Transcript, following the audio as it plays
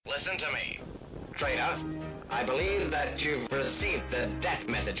Listen to me. Traitor, I believe that you've received the death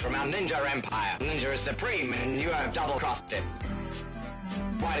message from our ninja empire. Ninja is supreme and you have double-crossed it.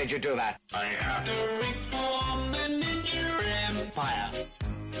 Why did you do that? I have to reform the ninja empire.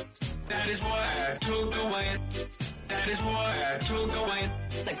 That is why I took away. That is why I took away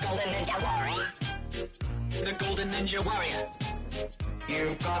The Golden Ninja Warrior. the Golden Ninja Warrior.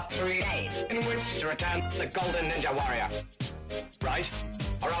 You've got 3 days in which to return the Golden Ninja Warrior. Right?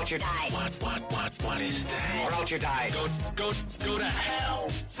 Or else you die. What is that? Or else you die. Go to hell.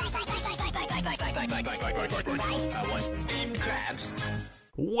 I want steamed crabs.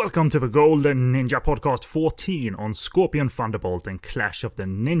 Welcome to the Golden Ninja Podcast 14 on Scorpion, Thunderbolt and Clash of the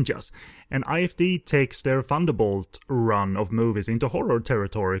Ninjas. And IFD takes their Thunderbolt run of movies into horror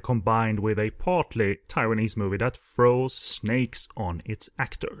territory combined with a partly Taiwanese movie that throws snakes on its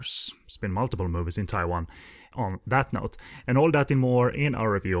actors. There's been multiple movies in Taiwan on that note. And all that and more in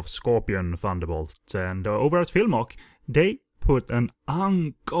our review of Scorpion, Thunderbolt. And over at Filmock, they put an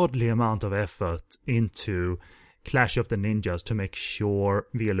ungodly amount of effort into Clash of the Ninjas to make sure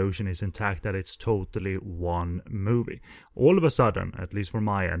the illusion is intact, that it's totally one movie. All of a sudden, at least from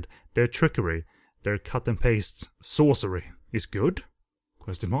my end, their trickery, their cut and paste sorcery is good?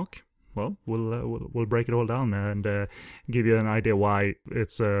 Question mark? Well, we'll break it all down and give you an idea why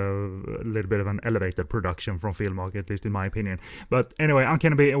it's a little bit of an elevated production from Filmmark, at least in my opinion. But anyway,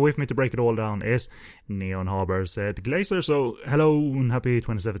 Uncanny with me to break it all down is Neon Harbor said Glazer. So hello and happy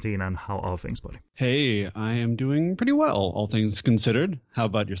 2017, and how are things, buddy? Hey, I am doing pretty well, all things considered. How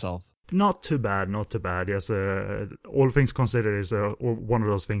about yourself? Not too bad, not too bad. Yes, all things considered is one of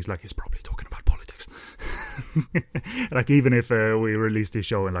those things like he's probably talking about politics. Like even if we release this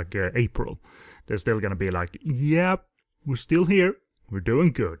show in like April, they're still gonna be like, yep, we're still here. We're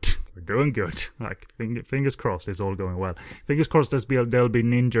doing good. We're doing good. Like fingers crossed, it's all going well. Fingers crossed, there'll be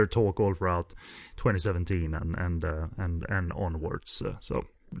ninja talk all throughout 2017 and onwards. So.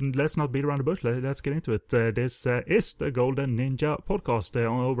 Let's not beat around the bush. Let's get into it. This is the Golden Ninja Podcast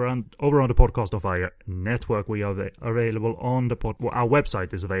over on the Podcast on Fire network. We are available on our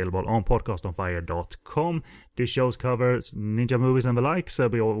website is available on podcastonfire.com. This show covers ninja movies and the likes.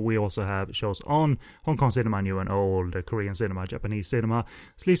 We also have shows on Hong Kong cinema, new and old, Korean cinema, Japanese cinema,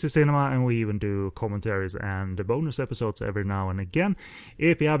 sleazy cinema, and we even do commentaries and bonus episodes every now and again.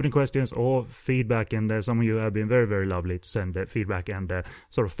 If you have any questions or feedback, and some of you have been very, very lovely to send feedback and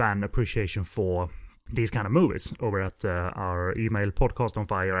sort of fan appreciation for these kind of movies over at our email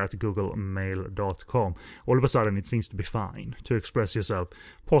podcastonfire@googlemail.com. All of a sudden it seems to be fine to express yourself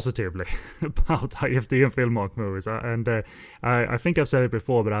positively about IFD and Filmmark movies, and I think I've said it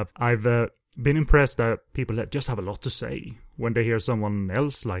before, but I've been impressed that people that just have a lot to say when they hear someone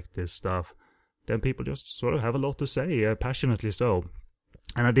else like this stuff. Then people just sort of have a lot to say, passionately so,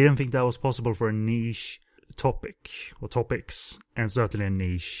 and I didn't think that was possible for a niche topic or topics, and certainly a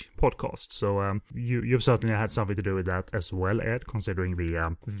niche podcast. So you've certainly had something to do with that as well, Ed, considering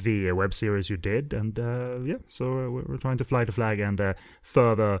the web series you did. And so we're trying to fly the flag and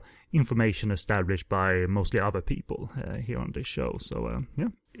further information established by mostly other people here on this show. So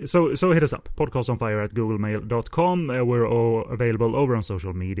So hit us up, podcastonfire@googlemail.com. We're all available over on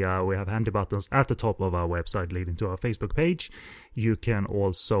social media. We have handy buttons at the top of our website leading to our Facebook page. You can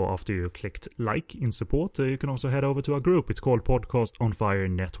also, after you clicked like in support, you can also head over to our group. It's called Podcast on Fire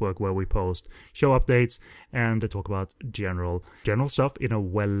Network, where we post show updates and talk about general stuff in a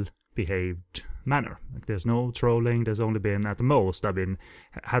well-behaved manner. Like, there's no trolling. There's only been, at the most,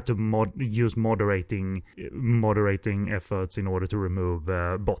 had to use moderating efforts in order to remove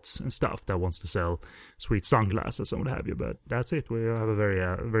bots and stuff that wants to sell sweet sunglasses and what have you. But that's it. We have a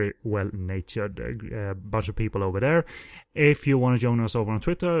very well-natured bunch of people over there. If you want to join us over on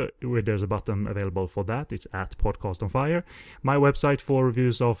Twitter, there's a button available for that. It's at Podcast on Fire. My website for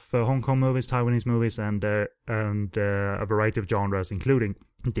reviews of Hong Kong movies, Taiwanese movies, and a variety of genres, including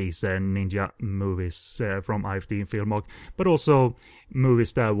these ninja movies from IFD and Filmmark, but also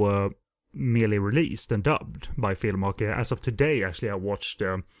movies that were merely released and dubbed by Filmmark. As of today, actually, I watched,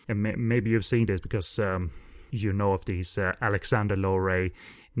 and maybe you've seen this because you know of these Alexander Laurie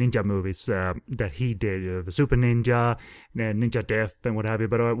ninja movies that he did, the Super Ninja, Ninja Death, and what have you.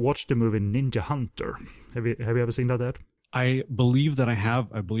 But I watched the movie Ninja Hunter. Have you ever seen that, Ed? I believe that I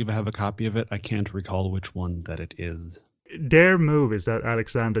have. I believe I have a copy of it. I can't recall which one that it is. Their movies that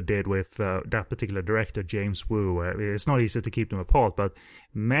Alexander did with that particular director, James Wu, it's not easy to keep them apart, but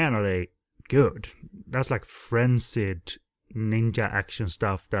man, are they good. That's like frenzied ninja action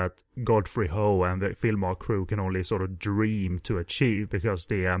stuff that Godfrey Ho and the Filmmark crew can only sort of dream to achieve, because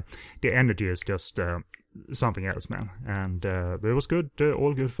the energy is just something else, man. And it was good,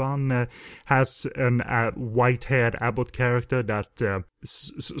 all good fun. Has a white-haired Abbott character that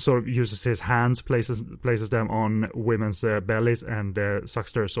sort of uses his hands, places them on women's bellies, and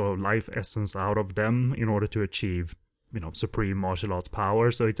sucks their sort of life essence out of them in order to achieve, supreme martial arts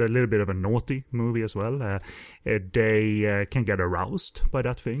power. So it's a little bit of a naughty movie as well. They can get aroused by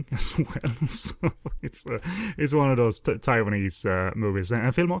that thing as well. So it's one of those Taiwanese movies.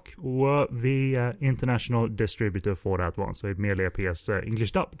 And Filmok were the international distributor for that one. So it merely appears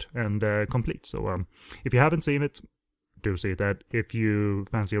English dubbed and complete. So if you haven't seen it, do see that. If you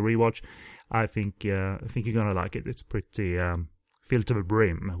fancy a rewatch, I think you're gonna like it. It's pretty filled to the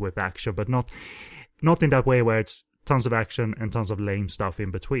brim with action, but not in that way where it's tons of action and tons of lame stuff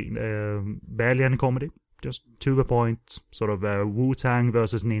in between. Barely any comedy, just to the point, sort of Wu-Tang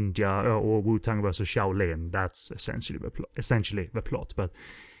versus Ninja, or Wu-Tang versus Shaolin. That's essentially the plot, but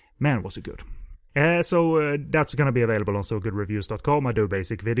man, was it good. So that's going to be available on sogoodreviews.com. I do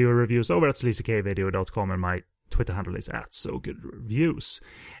basic video reviews over at sleazykvideo.com, and my Twitter handle is @sogoodreviews.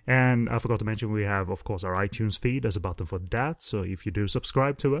 And I forgot to mention, we have, of course, our iTunes feed. There's a button for that. So if you do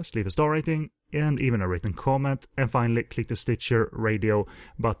subscribe to us, leave a star rating and even a written comment. And finally, click the Stitcher Radio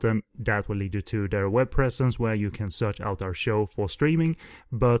button. That will lead you to their web presence, where you can search out our show for streaming.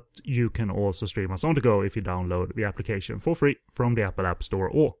 But you can also stream us on the go if you download the application for free from the Apple App Store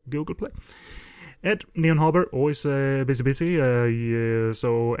or Google Play. Ed, Neon Harbor, always busy.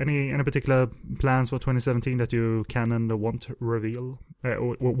 So any particular plans for 2017 that you can and want to reveal?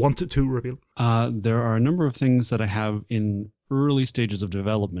 Or want to reveal? There are a number of things that I have in early stages of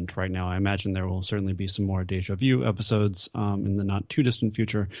development right now. I imagine there will certainly be some more Deja Vu episodes in the not too distant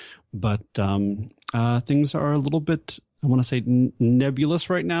future. But things are a little bit, I want to say, nebulous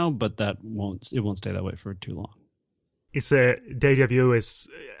right now, but it won't stay that way for too long. It's Deja Vu is,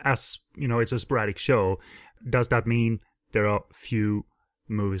 as you know, it's a sporadic show. Does that mean there are few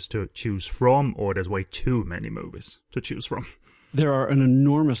movies to choose from, or there's way too many movies to choose from? There are an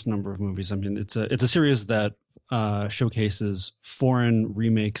enormous number of movies. I mean, it's a series that showcases foreign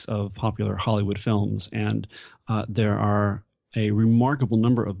remakes of popular Hollywood films, and there are a remarkable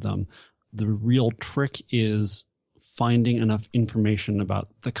number of them. The real trick is finding enough information about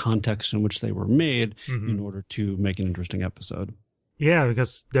the context in which they were made in order to make an interesting episode. Yeah,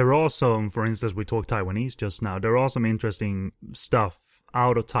 because there are some, for instance, we talked Taiwanese just now. There are some interesting stuff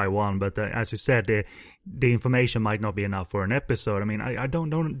out of Taiwan, but as you said, the information might not be enough for an episode. I mean, I don't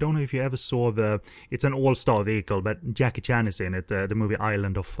know if you ever saw it's an all-star vehicle, but Jackie Chan is in it, the movie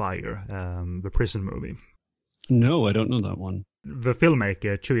Island of Fire, the prison movie. No, I don't know that one. The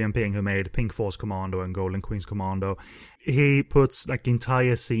filmmaker, Chu Yan-ping, who made Pink Force Commando and Golden Queen's Commando, he puts like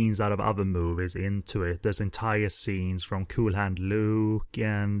entire scenes out of other movies into it. There's entire scenes from Cool Hand Luke,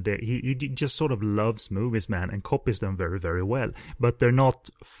 and he just sort of loves movies, man, and copies them very, very well. But they're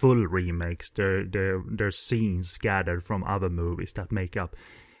not full remakes. They're scenes gathered from other movies that make up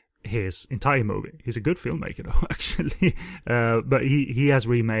his entire movie. He's a good filmmaker, though, actually. But he has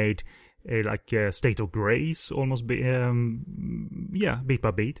remade State of Grace, almost beat by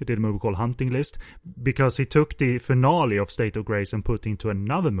beat. He did a movie called Hunting List, because he took the finale of State of Grace and put into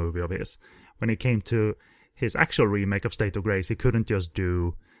another movie of his. When it came to his actual remake of State of Grace, he couldn't just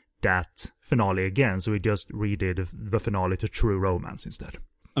do that finale again, so he just redid the finale to True Romance instead.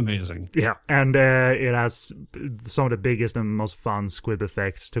 Amazing. Yeah, and it has some of the biggest and most fun squib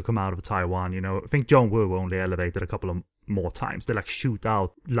effects to come out of Taiwan. You know, I think John Woo only elevated a couple of more times. They shoot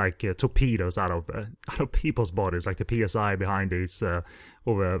out torpedoes out of people's bodies, like the PSI behind these, or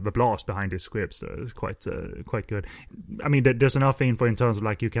the blast behind these squibs. It's quite good. I mean, there's enough info in terms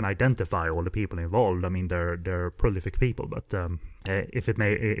of you can identify all the people involved. I mean, they're prolific people, but if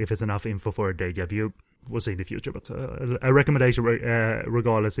it's enough info for a Deja Vu, we'll see in the future. But a recommendation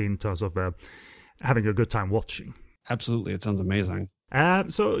regardless, in terms of having a good time watching. Absolutely, it sounds amazing.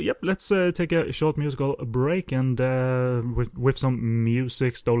 So let's take a short musical break, and with some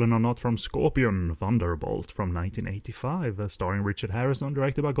music stolen or not from Scorpion, Thunderbolt from 1985, starring Richard Harrison,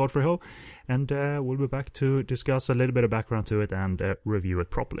 directed by Godfrey Ho, and we'll be back to discuss a little bit of background to it and review it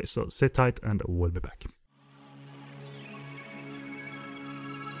properly. So sit tight, and we'll be back.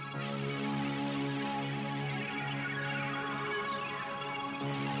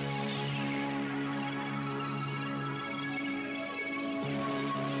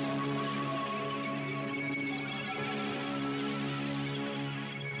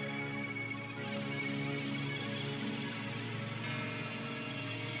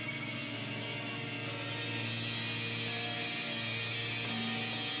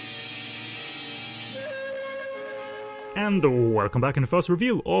 And welcome back. In the first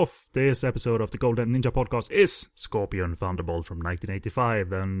review of this episode of the Golden Ninja Podcast is Scorpion Thunderbolt from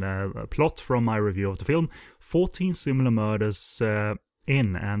 1985, and a plot from my review of the film: 14 similar murders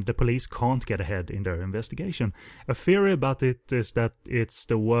and the police can't get ahead in their investigation. A theory about it is that it's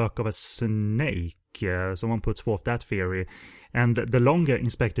the work of a snake. Someone puts forth that theory. And the longer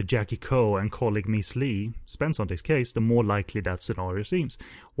Inspector Jackie Coe and colleague Miss Lee spends on this case, the more likely that scenario seems.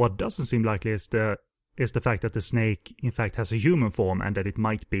 What doesn't seem likely is the fact that the snake in fact has a human form, and that it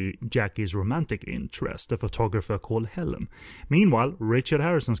might be Jackie's romantic interest, a photographer called Helen. Meanwhile, Richard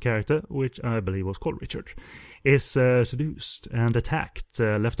Harrison's character, which I believe was called Richard, is seduced and attacked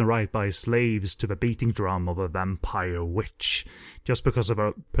left and right by slaves to the beating drum of a vampire witch, just because of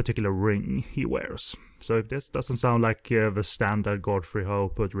a particular ring he wears. So if this doesn't sound like the standard Godfrey Ho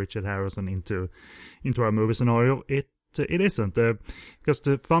put Richard Harrison into our movie scenario, it isn't. Because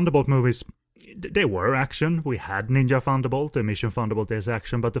the Thunderbolt movies, they were action. We had Ninja Thunderbolt, the Mission Thunderbolt is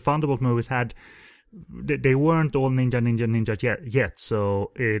action, but the Thunderbolt movies they weren't all ninja yet,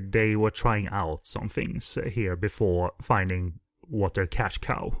 so they were trying out some things here before finding what their cash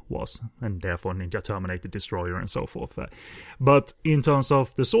cow was, and therefore Ninja Terminator, Destroyer, and so forth. But in terms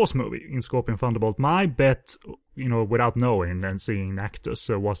of the source movie, in Scorpion Thunderbolt, my bet, without knowing and seeing actors,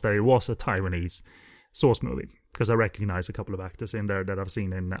 was that it was a Taiwanese source movie, because I recognize a couple of actors in there that I've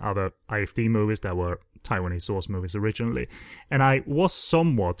seen in other IFD movies that were Taiwanese source movies originally. And I was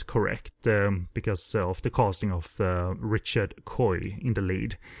somewhat correct because of the casting of Richard Coy in the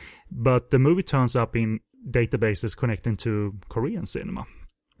lead. But the movie turns up in databases connecting to Korean cinema.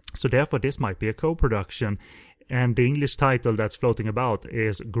 So therefore this might be a co-production, and the English title that's floating about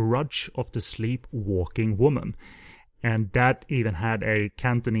is Grudge of the Sleepwalking Woman. And that even had a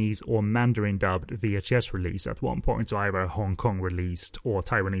Cantonese or Mandarin dubbed VHS release at one point, so either Hong Kong released or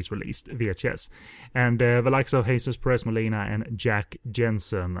Taiwanese released VHS. And the likes of Jesus Perez Molina and Jack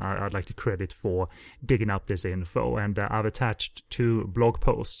Jensen, I'd like to credit for digging up this info. And I've attached 2 blog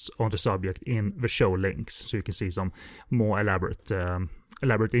posts on the subject in the show links, so you can see some more elaborate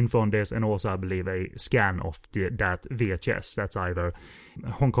info on this, and also I believe a scan of that VHS that's either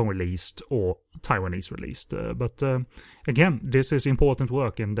Hong Kong released or Taiwanese released. But again, this is important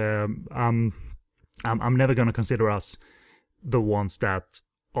work, and I'm never going to consider us the ones that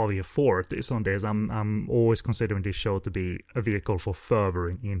are the authorities on this. I'm always considering this show to be a vehicle for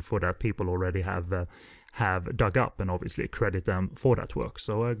furthering info that people already have dug up, and obviously credit them for that work.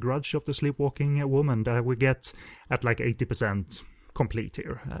 So a Grudge of the Sleepwalking Woman that we get at like 80% complete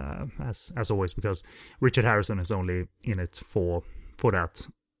here, as always, because Richard Harrison is only in it for that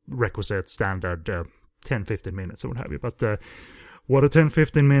requisite standard 10-15 minutes or what have you. But what a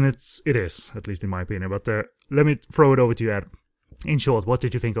 10-15 minutes it is, at least in my opinion. But let me throw it over to you, Ed. In short, what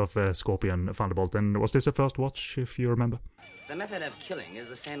did you think of Scorpion Thunderbolt, and was this a first watch, if you remember? The method of killing is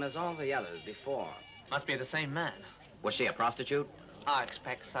the same as all the others before. Must be the same man. Was she a prostitute? I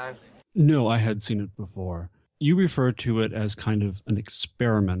expect so. No, I had seen it before. You refer to it as kind of an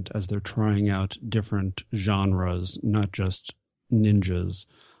experiment, as they're trying out different genres, not just ninjas.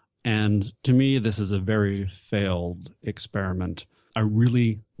 And to me, this is a very failed experiment. I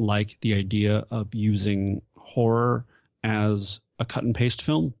really like the idea of using horror as a cut and paste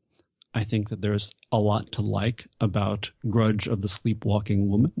film. I think that there's a lot to like about Grudge of the Sleepwalking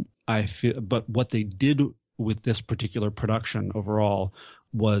Woman. But what they did with this particular production overall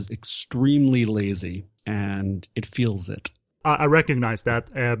was extremely lazy, and it feels it. I recognize that,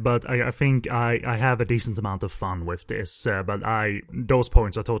 but I think I have a decent amount of fun with this. But those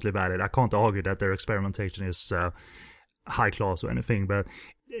points are totally valid. I can't argue that their experimentation is high class or anything.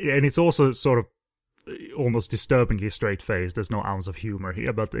 And it's also sort of almost disturbingly straight-faced. There's no ounce of humor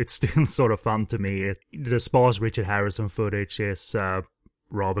here, but it's still sort of fun to me. The sparse Richard Harrison footage is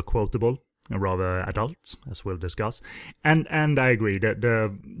rather quotable and rather adult, as we'll discuss. And I agree that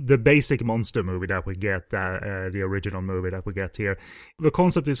the basic monster movie that we get, the original movie that we get here, the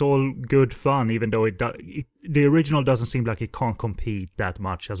concept is all good fun, even though the original doesn't seem like it can't compete that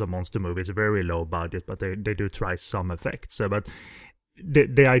much as a monster movie. It's a very low budget, but they do try some effects. But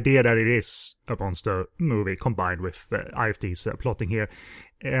the idea that it is a monster movie combined with IFT's plotting here,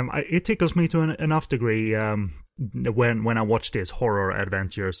 it tickles me to enough degree when I watch these horror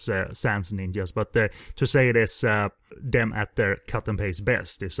adventures, Sans Ninjas. But to say it is them at their cut and paste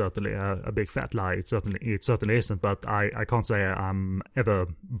best is certainly a big fat lie. It certainly isn't. But I can't say I'm ever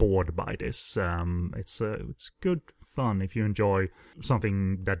bored by this. It's good fun if you enjoy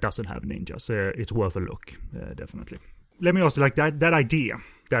something that doesn't have ninjas. It's worth a look, definitely. Let me also like that idea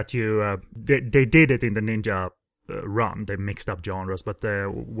that they did it in the ninja run. They mixed up genres, but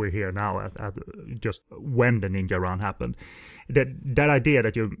we're here now at just when the ninja run happened. That idea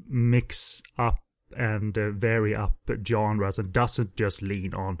that you mix up and vary up genres and doesn't just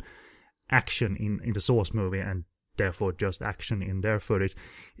lean on action in the source movie and therefore just action in their footage.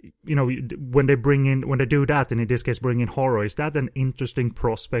 You know, when they do that, and in this case bring in horror, is that an interesting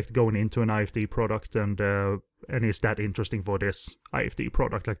prospect going into an IFD product, and is that interesting for this IFD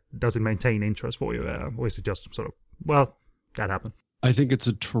product? Like, does it maintain interest for you, or is it just sort of, well, that happened? I think it's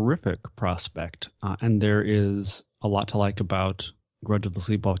a terrific prospect, and there is a lot to like about Grudge of the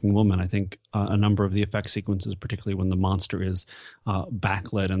Sleepwalking Woman. I think a number of the effect sequences, particularly when the monster is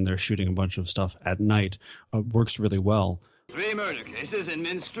backlit and they're shooting a bunch of stuff at night, works really well. 3 murder cases in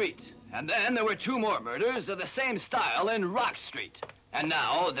Min Street. And then there were 2 more murders of the same style in Rock Street. And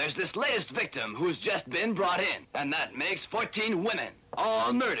now there's this latest victim who's just been brought in. And that makes 14 women,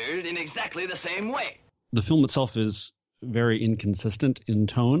 all murdered in exactly the same way. The film itself is very inconsistent in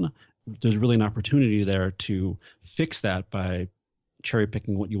tone. There's really an opportunity there to fix that by cherry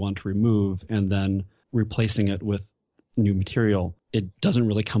picking what you want to remove and then replacing it with new material. It doesn't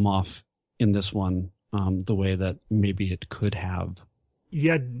really come off in this one the way that maybe it could have.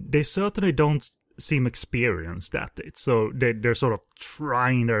 Yeah, they certainly don't seem experienced at it. So they're sort of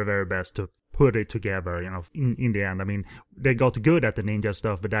trying their very best to put it together, you know, in the end. I mean, they got good at the ninja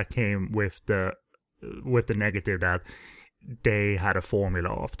stuff, but that came with the negative that they had a formula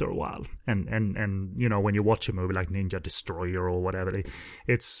after a while, and you know, when you watch a movie like Ninja Destroyer or whatever,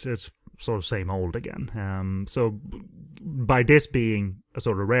 it's sort of same old again. So by this being a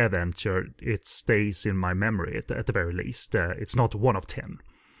sort of rare venture, it stays in my memory at the very least. It's not 1 of 10.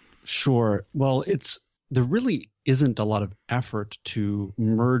 Sure. Well, there really isn't a lot of effort to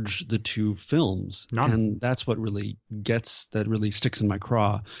merge the 2 films. None. And that's what really sticks in my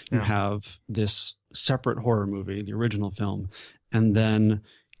craw. You have this separate horror movie, the original film, and then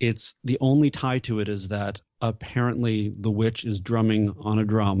it's the only tie to it is that apparently the witch is drumming on a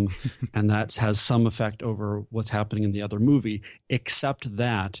drum and that has some effect over what's happening in the other movie, except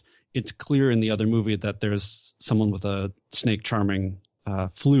that it's clear in the other movie that there's someone with a snake charming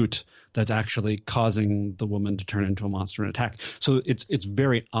flute that's actually causing the woman to turn into a monster and attack. So it's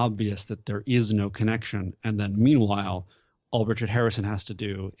very obvious that there is no connection. And then meanwhile, all Richard Harrison has to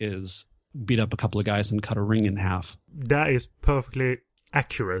do is beat up a couple of guys and cut a ring in half. That is perfectly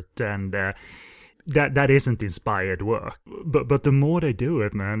accurate, and that isn't inspired work. But the more they do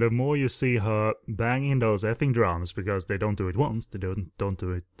it, man, the more you see her banging those effing drums, because they don't do it once, they don't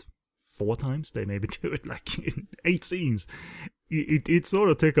do it 4 times, they maybe do it like in 8 scenes. It sort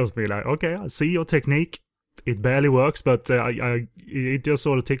of tickles me, like, okay, I see your technique. It barely works, but it just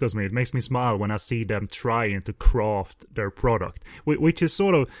sort of tickles me. It makes me smile when I see them trying to craft their product, which is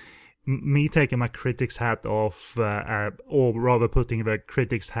sort of me taking my critics hat off, or rather putting the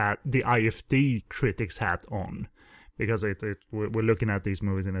IFD critics hat on, because we're looking at these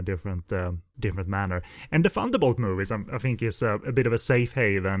movies in a different manner. And the Thunderbolt movies, I think, is a bit of a safe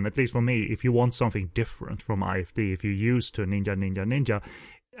haven, at least for me, if you want something different from IFD, if you're used to Ninja.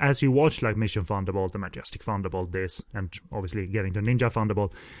 As you watch like Mission Thunderbolt, the Majestic Thunderbolt, this, and obviously getting to Ninja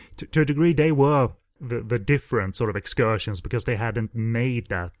Thunderbolt, to a degree they were the different sort of excursions, because they hadn't made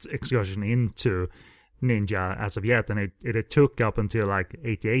that excursion into Ninja as of yet, and it took up until like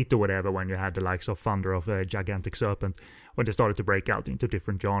 88 or whatever, when you had the likes of Thunder of a Gigantic Serpent, when they started to break out into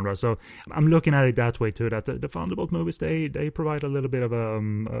different genres. So I'm looking at it that way too, that the Thunderbolt movies, they provide a little bit of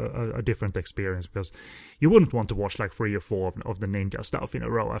a different experience, because you wouldn't want to watch like 3 or 4 of the Ninja stuff in a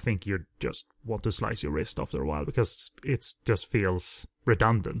row. I think you'd just want to slice your wrist after a while, because it just feels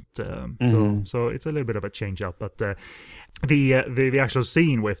redundant. So it's a little bit of a change up. But the actual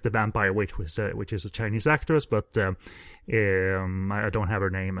scene with the vampire witch, which is a Chinese actress, but I don't have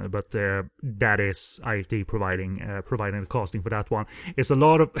her name, but that is IFT providing the casting for that one. It's a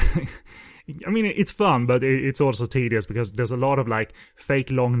lot of I mean, it's fun, but it's also tedious, because there's a lot of like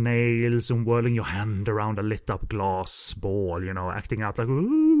fake long nails and whirling your hand around a lit up glass ball, you know, acting out like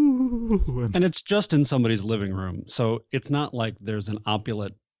ooh. And it's just in somebody's living room, so it's not like there's an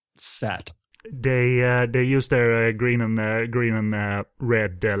opulent set. They use their green and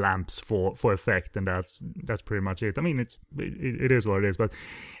red lamps for effect, and that's pretty much it. I mean, it is what it is, but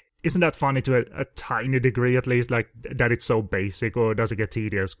isn't that funny to a tiny degree, at least, like that it's so basic, or does it get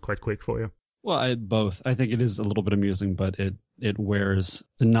tedious quite quick for you? Well, both. I think it is a little bit amusing, but the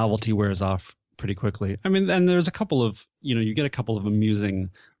novelty wears off pretty quickly. I mean, and there's a couple of, you get a couple of amusing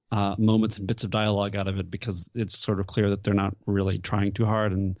moments and bits of dialogue out of it, because it's sort of clear that they're not really trying too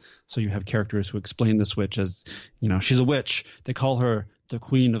hard. And so you have characters who explain this witch as, she's a witch. They call her the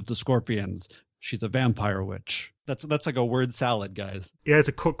Queen of the Scorpions. She's a vampire witch. That's like a word salad, guys. Yeah, it's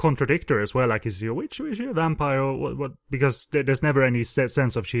a contradictory as well. Like, is she a vampire or what? Because there's never any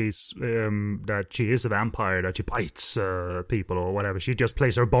sense of she's that she is a vampire, that she bites people or whatever. She just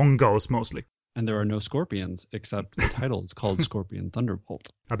plays her bongos mostly. And there are no scorpions, except the title is called Scorpion Thunderbolt.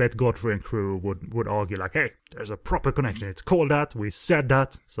 I bet Godfrey and crew would argue like, hey, there's a proper connection. It's called that. We said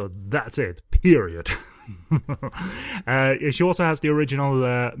that. So that's it. Period. She also has the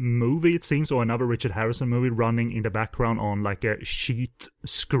original movie, it seems, or another Richard Harrison movie running in the background on like a sheet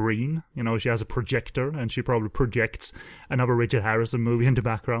screen. You know, she has a projector and she probably projects another Richard Harrison movie in the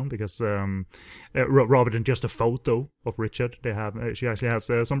background because rather than just a photo of Richard, they have she actually has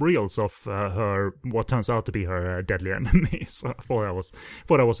some reels of her, what turns out to be her deadly enemy. So I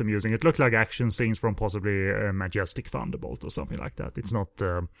thought that was amusing. It looked like action scenes from possibly a Majestic Thunderbolt or something like that. It's not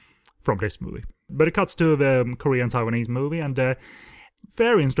from this movie. But it cuts to the Korean-Taiwanese movie, and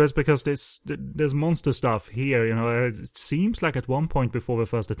very interesting because there's monster stuff here. You know, it seems like at one point before the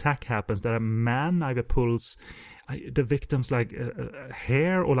first attack happens that a man either pulls the victim's like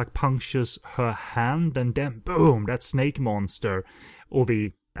hair or like punctures her hand, and then boom, that snake monster, or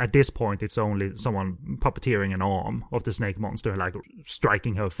at this point, it's only someone puppeteering an arm of the snake monster, like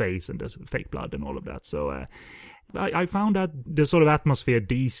striking her face, and there's fake blood and all of that. So I found that the sort of atmosphere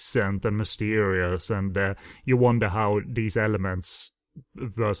decent and mysterious, and you wonder how these elements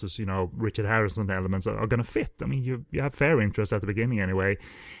versus, you know, Richard Harrison elements are going to fit. I mean, you have fair interest at the beginning anyway,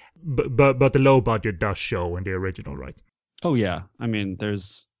 but the low budget does show in the original, right? Oh yeah, I mean,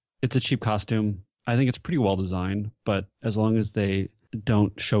 it's a cheap costume. I think it's pretty well designed, but as long as they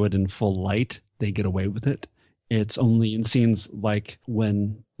don't show it in full light, they get away with it. It's only in scenes like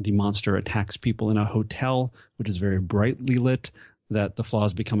when the monster attacks people in a hotel, which is very brightly lit, that the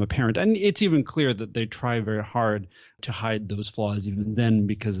flaws become apparent. And it's even clear that they try very hard to hide those flaws even then,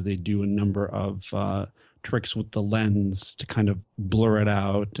 because they do a number of tricks with the lens to kind of blur it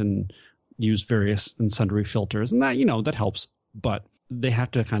out and use various and sundry filters. And that, you know, that helps. But they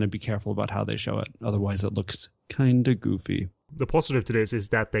have to kind of be careful about how they show it. Otherwise, it looks kind of goofy. The positive to this is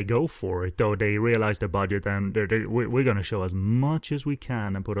that they go for it, though. They realize the budget, and we're going to show as much as we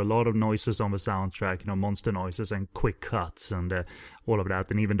can and put a lot of noises on the soundtrack, you know, monster noises and quick cuts and all of that.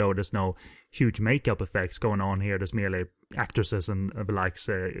 And even though there's no huge makeup effects going on here, there's merely actresses and the likes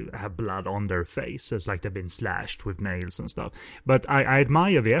have blood on their face. It's like they've been slashed with nails and stuff. But I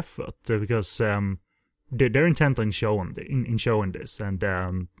admire the effort because they're intent on showing this, and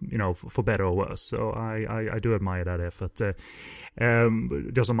you know, for better or worse. So I do admire that effort.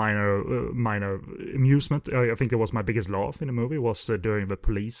 Just a minor amusement. I think it was my biggest laugh in the movie was during the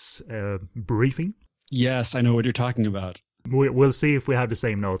police briefing. Yes, I know what you're talking about. We'll see if we have the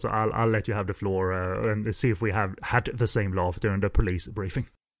same notes. I'll let you have the floor and see if we have had the same laugh during the police briefing.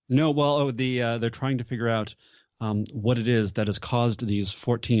 No, well, they're trying to figure out what it is that has caused these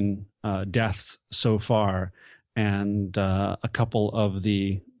 14 deaths so far. And a couple of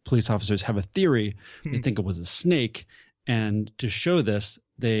the police officers have a theory. They think it was a snake. And to show this,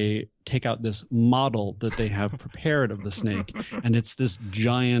 they take out this model that they have prepared of the snake. And it's this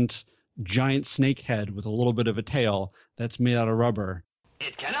giant snake head with a little bit of a tail that's made out of rubber.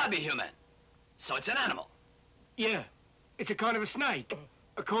 It cannot be human, so it's an animal. Yeah, it's a kind of a snake.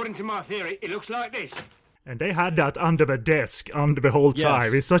 According to my theory, it looks like this. And they had that under the desk under the whole time.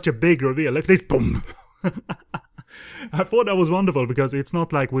 Yes. It's such a big reveal. Look at this, boom. I thought that was wonderful because it's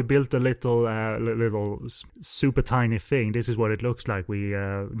not like we built a little super tiny thing. This is what it looks like. We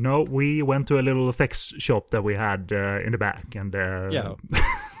went to a little effects shop that we had in the back, and yeah.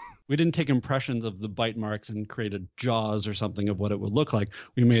 We didn't take impressions of the bite marks and created jaws or something of what it would look like.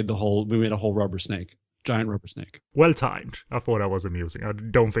 We made a whole rubber snake. Giant rubber snake. Well timed. I thought that was amusing. I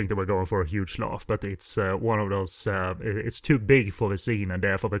don't think they were going for a huge laugh, but it's one of those. It's too big for the scene, and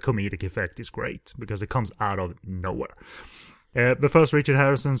therefore the comedic effect is great because it comes out of nowhere. The first Richard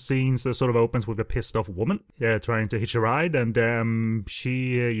Harrison scenes sort of opens with a pissed off woman trying to hitch a ride, and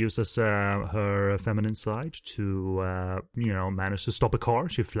she uses her feminine side to manage to stop a car.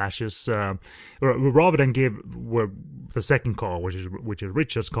 She flashes rather than give the second car, which is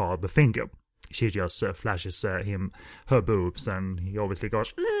Richard's car, the finger. She just flashes him her boobs, and he obviously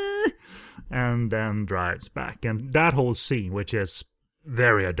goes and then drives back. And that whole scene, which is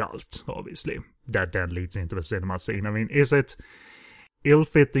very adult, obviously, that then leads into the cinema scene. I mean, is it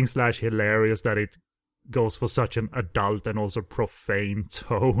ill-fitting / hilarious that it goes for such an adult and also profane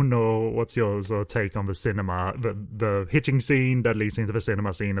tone, or what's your sort of take on the cinema, the hitching scene that leads into the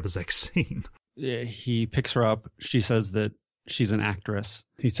cinema scene of the sex scene? Yeah, he picks her up. She says that she's an actress.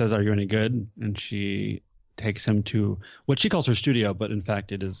 He says, "Are you any good?" And she takes him to what she calls her studio, but in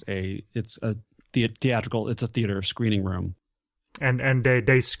fact it's a theatrical. It's a theater screening room. And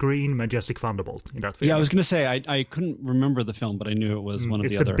they screen Majestic Thunderbolt in that film. Yeah, I was going to say I couldn't remember the film, but I knew it was one of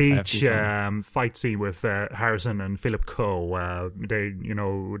the other. It's the beach fight scene with Harrison and Philip Coe.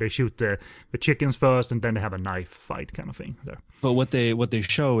 They shoot the chickens first, and then they have a knife fight kind of thing there. But what they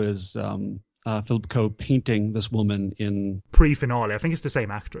show is Philip Coe painting this woman in pre-finale. I think it's the same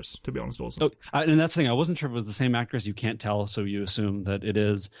actress, to be honest. Also, and that's the thing. I wasn't sure if it was the same actress. You can't tell, so you assume that it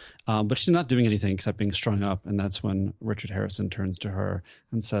is. But she's not doing anything except being strung up, and that's when Richard Harrison turns to her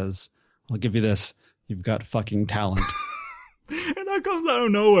and says, "I'll give you this. You've got fucking talent." And that comes out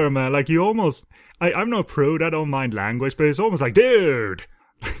of nowhere, man. Like you almost, I'm not prude. I don't mind language, but it's almost like, dude,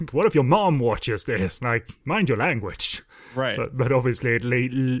 what if your mom watches this? Like, mind your language. Right. But obviously it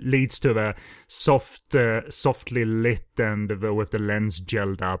leads to the softly lit and with the lens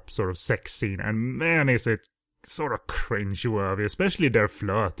gelled up sort of sex scene. And man, is it sort of cringe-worthy, especially their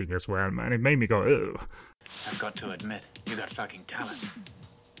flirting as well, man. It made me go, ew. I've got to admit, you got fucking talent.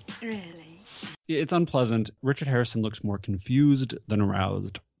 Really? It's unpleasant. Richard Harrison looks more confused than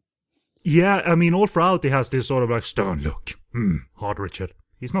aroused. Yeah, I mean, all throughout he has this sort of like stern look. Hard Richard.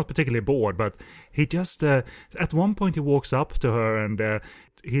 He's not particularly bored, but he just, at one point he walks up to her and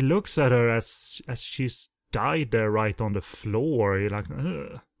he looks at her as she's died there right on the floor. He like,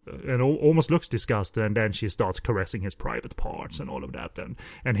 ugh, and almost looks disgusted, and then she starts caressing his private parts and all of that.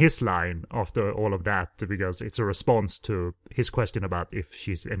 And his line after all of that, because it's a response to his question about if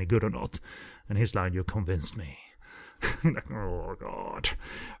she's any good or not. And his line, "You convinced me." Like, oh god,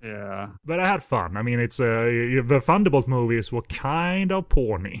 yeah. But I had fun. I mean, it's the Thunderbolt movies were kind of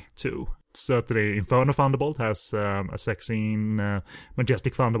porny too. Certainly, Inferno Thunderbolt has a sex scene.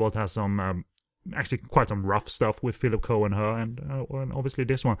 Majestic Thunderbolt has some actually quite some rough stuff with Philip Coe and her, and obviously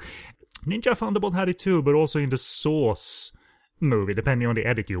this one. Ninja Thunderbolt had it too, but also in the Source movie, depending on the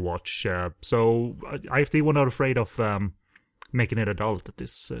edit you watch. So IFD were not afraid of making it adult at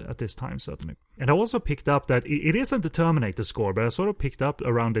this time, certainly. And I also picked up that it isn't the Terminator score, but I sort of picked up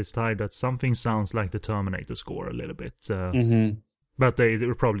around this time that something sounds like the Terminator score a little bit. But they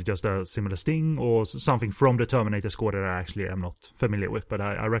were probably just a similar sting or something from the Terminator score that I actually am not familiar with, but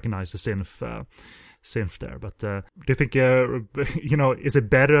I recognize the synth there. But do you think, is it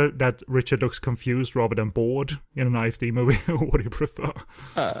better that Richard looks confused rather than bored in an IFD movie? What do you prefer?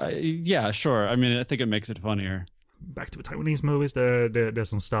 Yeah, sure. I mean, I think it makes it funnier. Back to the Taiwanese movies, there's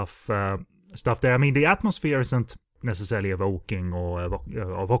some stuff there. I mean, the atmosphere isn't necessarily evoking or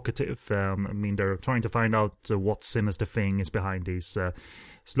evocative. I mean, they're trying to find out what sinister thing is behind these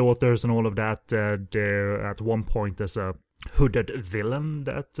slaughters and all of that. At one point, there's a hooded villain,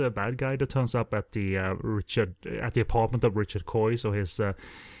 that bad guy that turns up at the apartment of Richard Coy, so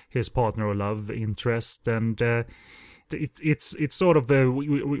his partner or love interest, and it's sort of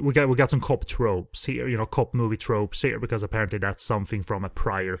we got some cop tropes here, cop movie tropes here, because apparently that's something from a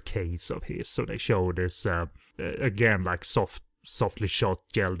prior case of his. So they show this again, like softly shot,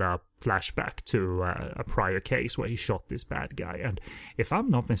 gelled up flashback to a prior case where he shot this bad guy. And if I'm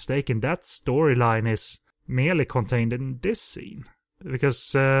not mistaken, that storyline is merely contained in this scene,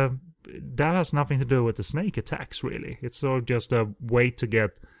 because that has nothing to do with the snake attacks, really. It's sort of just a way to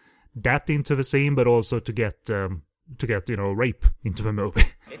get that into the scene, but also to get rape into the movie.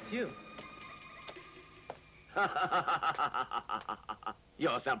 It's you.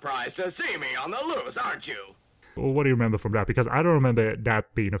 You're surprised to see me on the loose, aren't you? Well, what do you remember from that? Because I don't remember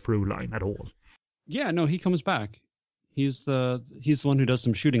that being a through line at all. Yeah, no, he comes back. He's the one who does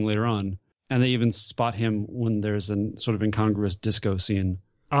some shooting later on, and they even spot him when there's a sort of incongruous disco scene.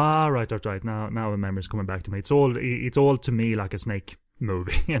 Ah, right. Now the memory's coming back to me. It's all to me like a Snake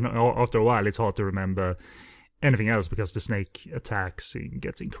movie, and after a while, it's hard to remember anything else because the snake attack scene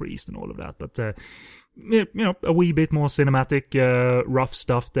gets increased and all of that. But a wee bit more cinematic, rough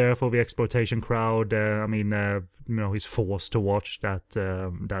stuff there for the exploitation crowd. He's forced to watch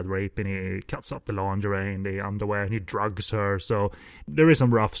that rape, and he cuts up the lingerie and the underwear, and he drugs her. So there is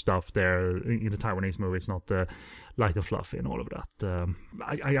some rough stuff there in the Taiwanese movie. It's not light and fluffy and all of that.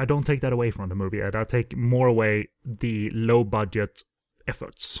 I don't take that away from the movie. I take more away the low budget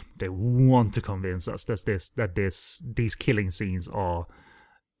efforts. They want to convince us that these killing scenes are,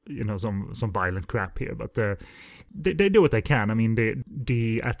 some violent crap here, but they do what they can. I mean,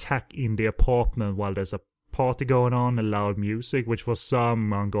 the attack in the apartment while there's a party going on, and loud music, which for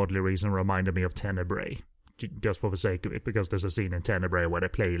some ungodly reason reminded me of Tenebrae. just for the sake of it, because there's a scene in Tenebrae where they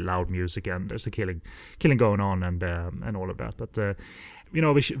play loud music and there's a killing going on and all of that. But the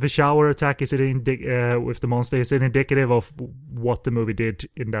shower attack, is it with the monster, is it indicative of what the movie did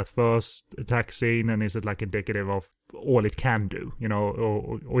in that first attack scene, and is it like indicative of all it can do,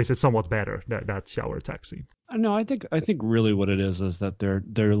 or is it somewhat better, that shower attack scene? No, I think really what it is that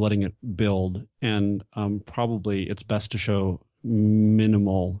they're letting it build, and probably it's best to show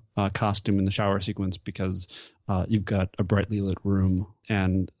minimal costume in the shower sequence because you've got a brightly lit room,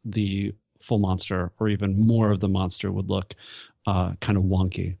 and the full monster or even more of the monster would look kind of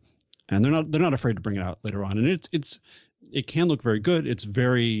wonky, and they're not afraid to bring it out later on, and it can look very good. It's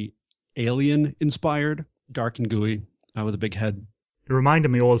very Alien inspired, dark and gooey, with a big head. It reminded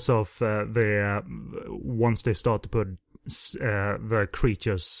me also of once they start to put the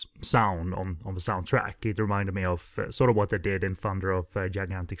creature's sound on the soundtrack. It reminded me of sort of what they did in Thunder of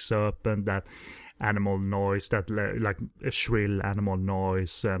Gigantic Serpent, that animal noise, that like a shrill animal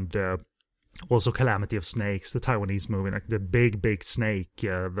noise, and also Calamity of Snakes, the Taiwanese movie, like the big snake,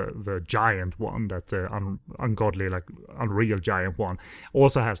 the giant one, that ungodly, like unreal giant one,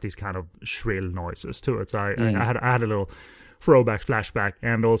 also has these kind of shrill noises to it. So I had a little throwback, flashback,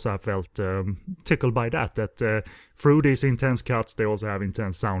 and also I felt tickled by that through these intense cuts, they also have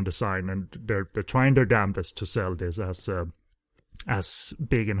intense sound design, and they're trying their damnedest to sell this as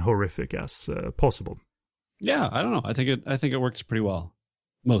big and horrific as possible. Yeah, I don't know. I think it works pretty well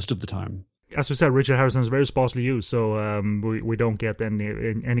most of the time. As we said, Richard Harrison is very sparsely used, so we don't get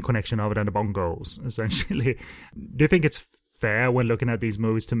any connection other than the bongos, essentially. Do you think it's fair when looking at these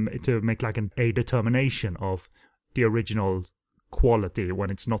movies to make like a determination of the original quality when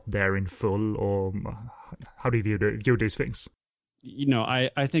it's not there in full, or how do you view these things?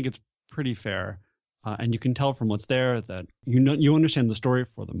 I think it's pretty fair, and you can tell from what's there that you understand the story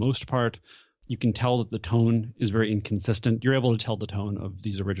for the most part. You can tell that the tone is very inconsistent. You're able to tell the tone of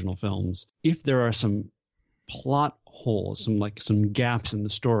these original films. If there are some plot holes, some gaps in the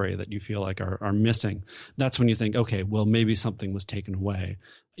story that you feel like are missing, that's when you think, okay, well, maybe something was taken away.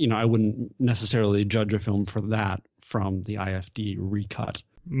 I wouldn't necessarily judge a film for that from the IFD recut.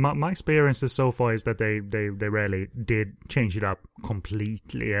 My experiences so far is that they rarely did change it up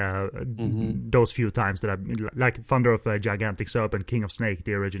completely. Those few times that I've, like Thunder of a Gigantic Serpent, King of Snake,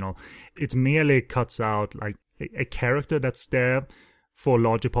 the original, it merely cuts out like a character that's there for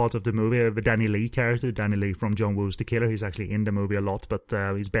larger parts of the movie. The Danny Lee character, Danny Lee from John Woo's The Killer, he's actually in the movie a lot, but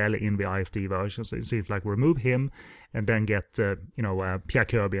he's barely in the IFD version. So it seems like remove him and then get Pierre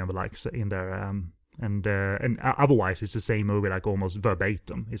Kirby and the likes in there. And otherwise, it's the same movie, like almost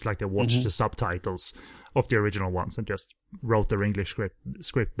verbatim. It's like they watched the subtitles of the original ones and just wrote their English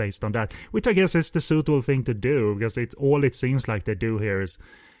script based on that, which I guess is the suitable thing to do, because it seems like they do here is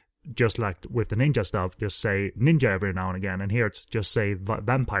just like with the ninja stuff, just say ninja every now and again, and here it's just say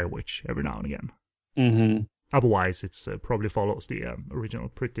vampire witch every now and again. Mm-hmm. Otherwise, it's probably follows the original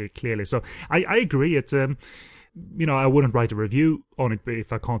pretty clearly. So I agree. It's I wouldn't write a review on it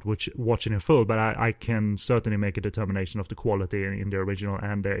if I can't watch it in full, but I can certainly make a determination of the quality in the original,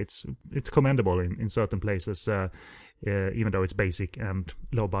 and it's commendable in certain places, even though it's basic and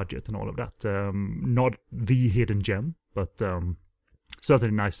low budget and all of that. Not the hidden gem, but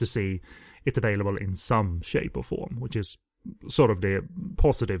certainly nice to see it available in some shape or form, which is sort of the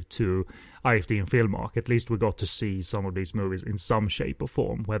positive to IFD and Filmark. At least we got to see some of these movies in some shape or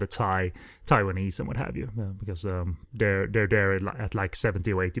form, whether Taiwanese and what have you, because they're there at like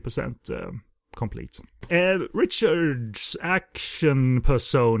 70 or 80% complete. Richard's action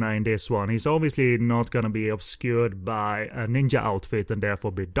persona in this one, he's obviously not going to be obscured by a ninja outfit and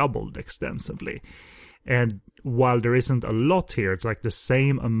therefore be doubled extensively. And while there isn't a lot here, it's like the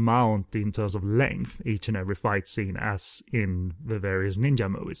same amount in terms of length, each and every fight scene, as in the various ninja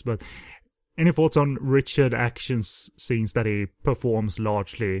movies. But any thoughts on Richard action scenes that he performs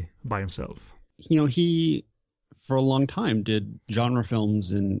largely by himself? He, for a long time, did genre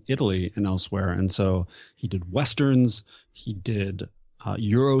films in Italy and elsewhere. And so he did Westerns, he did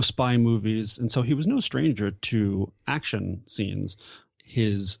Euro spy movies. And so he was no stranger to action scenes.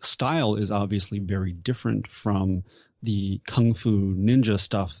 His style is obviously very different from the kung fu ninja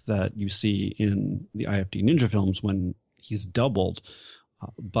stuff that you see in the IFD ninja films when he's doubled.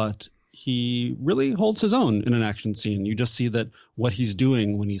 But he really holds his own in an action scene. You just see that what he's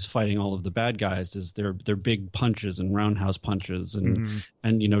doing when he's fighting all of the bad guys is their big punches and roundhouse punches and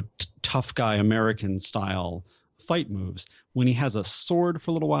tough guy American style fight moves. When he has a sword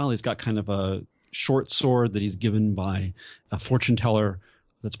for a little while, he's got kind of a short sword that he's given by a fortune teller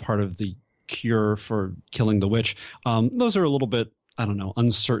that's part of the cure for killing the witch. Those are a little bit,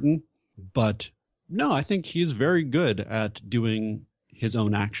 uncertain, but No, I think he's very good at doing his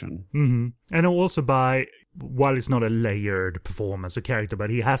own action. Mm-hmm. And also while it's not a layered performance or character, but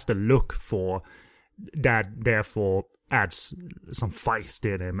he has the look for that, therefore adds some feist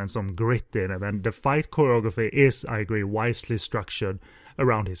in him and some grit in him. And the fight choreography is, I agree, wisely structured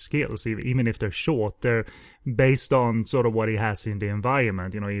around his skills. Even if they're short, they're based on sort of what he has in the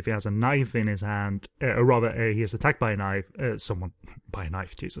environment. If he has a knife in his hand, or rather he is attacked by a knife, someone by a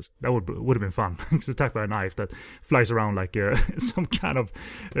knife, Jesus, that would have been fun. He's attacked by a knife that flies around like some kind of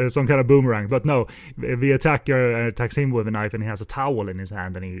boomerang. But no, the attacker attacks him with a knife, and he has a towel in his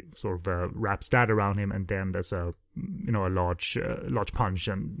hand, and he sort of wraps that around him, and then there's a large punch,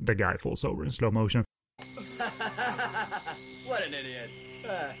 and the guy falls over in slow motion. What an idiot.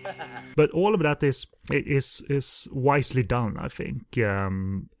 But all of that is wisely done, I think.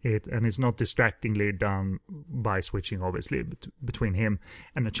 And it's not distractingly done by switching, obviously, between him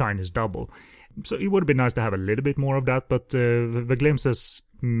and the Chinese double. So it would have been nice to have a little bit more of that, but the glimpses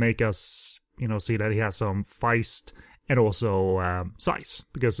make us, see that he has some feist and also size,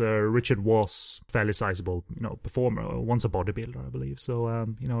 because Richard was fairly sizable, performer, once a bodybuilder, I believe. So,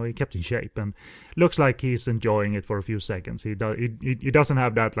 he kept in shape and looks like he's enjoying it for a few seconds. He doesn't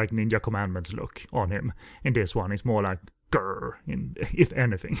have that like Ninja Commandments look on him in this one. It's more like grr, if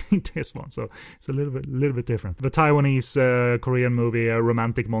anything, in this one. So it's a little bit different. The Taiwanese Korean movie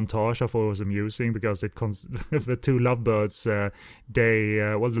romantic montage I thought was amusing, because the two lovebirds, the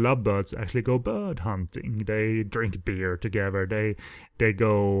lovebirds actually go bird hunting. They drink beer together. They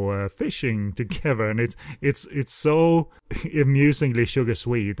go fishing together, and it's so amusingly sugar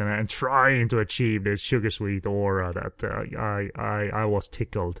sweet, and trying to achieve this sugar sweet aura that I was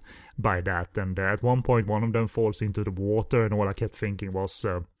tickled by that. And at one point, one of them falls into the water, and all I kept thinking was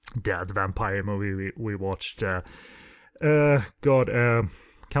that vampire movie we watched,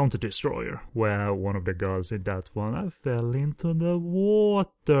 Counter Destroyer, where one of the girls in that one, I fell into the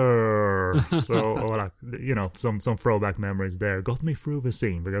water. So, or like, some throwback memories there got me through the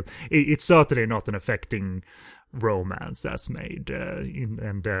scene, because it's certainly not an affecting romance that's made,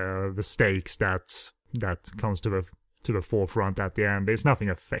 and the stakes that comes to the forefront at the end, there's nothing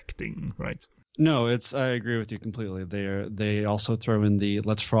affecting, right? No, I agree with you completely. They also throw in the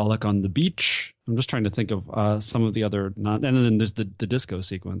let's frolic on the beach. I'm just trying to think of some of the other and then there's the disco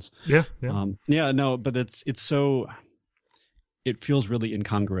sequence. Yeah. But it's so, it feels really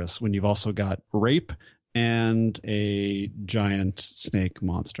incongruous when you've also got rape and a giant snake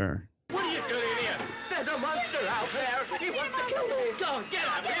monster. What are you doing here? There's a monster out there. He wants to kill me. Go, get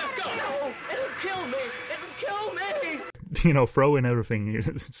out of here. Go. No, it'll kill me. It'll kill me. Throw in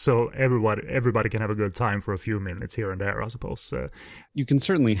everything so everybody can have a good time for a few minutes here and there, I suppose. You can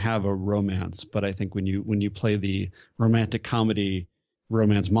certainly have a romance, but I think when you play the romantic comedy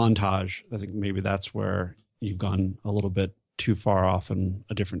romance montage, I think maybe that's where you've gone a little bit too far off in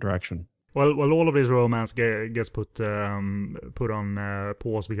a different direction. Well, all of this romance gets put on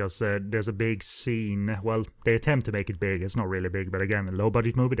pause, because there's a big scene. Well, they attempt to make it big. It's not really big, but again, a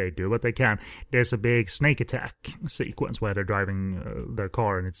low-budget movie, they do what they can. There's a big snake attack sequence where they're driving their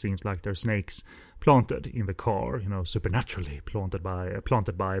car, and it seems like there's snakes planted in the car, supernaturally planted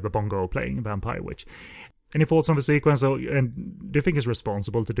by the bongo playing Vampire Witch. Any thoughts on the sequence? And do you think it's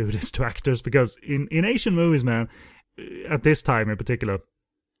responsible to do this to actors? Because in Asian movies, man, at this time in particular,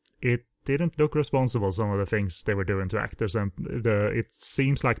 it didn't look responsible, some of the things they were doing to actors, and it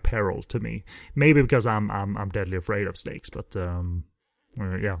seems like peril to me. Maybe because I'm deadly afraid of snakes, but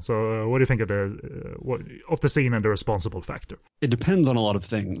yeah. So what do you think of the scene and the responsible factor? It depends on a lot of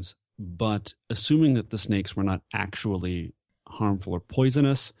things, but assuming that the snakes were not actually harmful or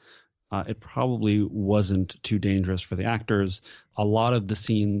poisonous, it probably wasn't too dangerous for the actors. A lot of the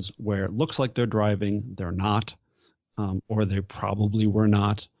scenes where it looks like they're driving, they're not, or they probably were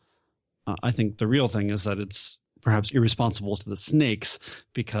not. I think the real thing is that it's perhaps irresponsible to the snakes,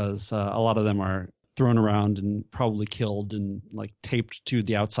 because a lot of them are thrown around and probably killed and like taped to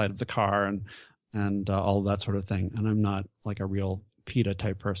the outside of the car and all that sort of thing. And I'm not like a real PETA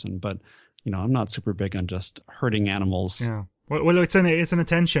type person, but I'm not super big on just hurting animals. Yeah. Well, it's an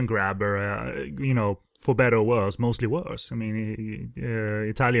attention grabber, for better or worse, mostly worse. I mean,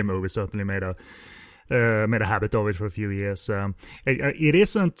 Italian movies certainly made a habit of it for a few years. It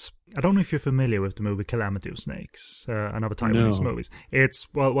isn't. I don't know if you're familiar with the movie Calamity of Snakes, another Taiwanese movies. It's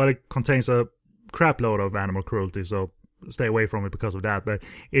it contains a crap load of animal cruelty, so stay away from it because of that. But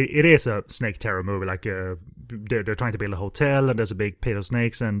it is a snake terror movie. Like they're trying to build a hotel, and there's a big pit of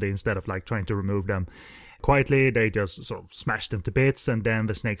snakes, and instead of like trying to remove them quietly, they just sort of smash them to bits, and then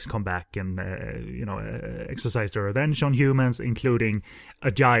the snakes come back and exercise their revenge on humans, including a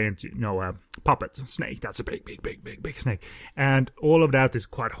giant puppet snake. That's a big snake, and all of that is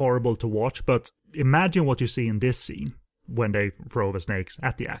quite horrible to watch. But imagine what you see in this scene when they throw the snakes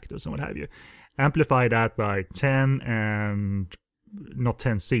at the actors and what have you. Amplify that by 10, and not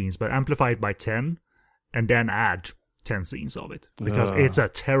 10 scenes, but amplify it by 10, and then add 10 scenes of it, because it's a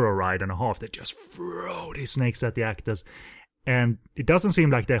terror ride and a half. They just throw these snakes at the actors, and it doesn't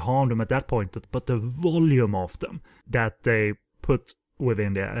seem like they harmed them at that point, but the volume of them that they put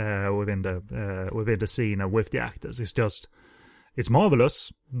within the scene and with the actors is just, it's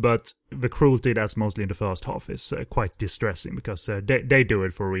marvelous. But the cruelty that's mostly in the first half is quite distressing, because they do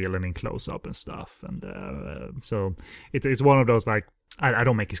it for real and in close up and stuff, and so it's one of those, like, I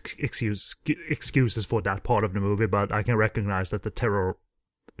don't make excuses for that part of the movie, but I can recognize that the terror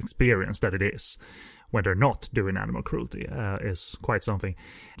experience that it is when they're not doing animal cruelty is quite something.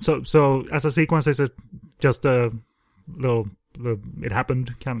 So as a sequence, is it just a little it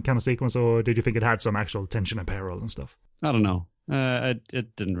happened kind of sequence, or did you think it had some actual tension and peril and stuff? I don't know.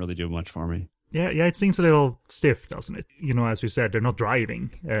 It didn't really do much for me. Yeah, it seems a little stiff, doesn't it? As you said, they're not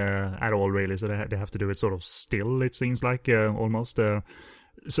driving at all, really, so they have to do it sort of still, it seems like, almost. So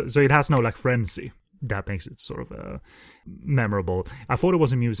it has no, like, frenzy. That makes it sort of memorable. I thought it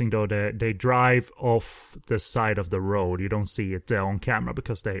was amusing, though, they drive off the side of the road. You don't see it on camera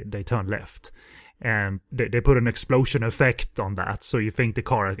because they turn left. And they put an explosion effect on that, so you think the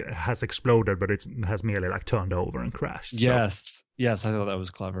car has exploded, but it has merely, like, turned over and crashed. Yes, I thought that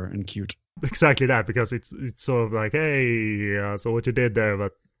was clever and cute. Exactly that, because it's sort of like, hey, so what you did there,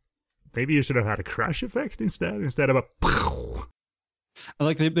 but maybe you should have had a crash effect instead of a... I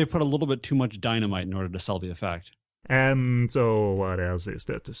like they put a little bit too much dynamite in order to sell the effect. So what else is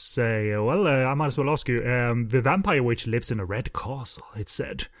there to say? Well, I might as well ask you, the vampire witch lives in a red castle, it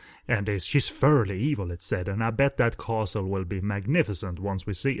said. And she's thoroughly evil, it said. And I bet that castle will be magnificent once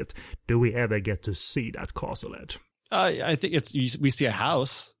we see it. Do we ever get to see that castle, Ed? I think we see a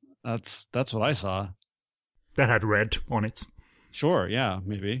house. That's what I saw. That had red on it. Sure, yeah,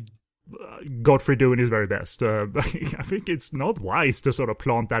 maybe. Godfrey doing his very best. I think it's not wise to sort of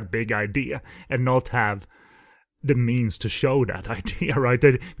plant that big idea and not have the means to show that idea, right?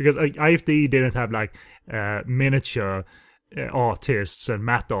 Because IFD didn't have, like, miniature artists and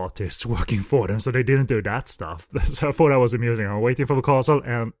matte artists working for them, so they didn't do that stuff. So I thought that was amusing. I'm waiting for the castle,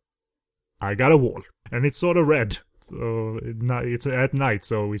 and I got a wall, and it's sort of red. So it's at night,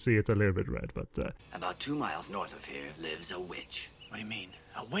 so we see it a little bit red. But About 2 miles north of here lives a witch. What do you mean?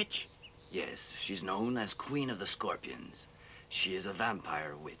 A witch? Yes, she's known as Queen of the Scorpions. She is a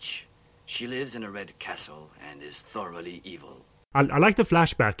vampire witch. She lives in a red castle and is thoroughly evil. I like the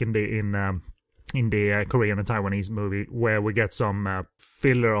flashback in the Korean and Taiwanese movie where we get some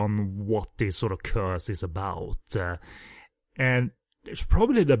filler on what this sort of curse is about. And it's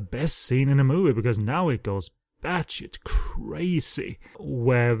probably the best scene in the movie, because now it goes batshit crazy,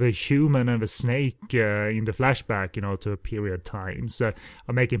 where the human and the snake in the flashback, to period times, are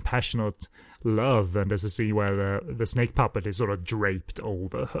making passionate love, and there's a scene where the snake puppet is sort of draped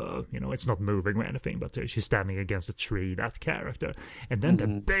over her. It's not moving or anything, but she's standing against a tree, that character. And then the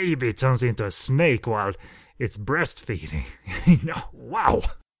baby turns into a snake while it's breastfeeding. Wow.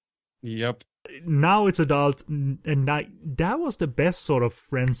 Yep. Now it's adult, and that was the best sort of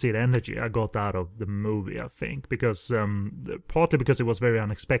frenzied energy I got out of the movie, I think, because partly because it was very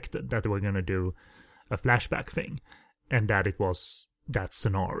unexpected that they were going to do a flashback thing, and that it was that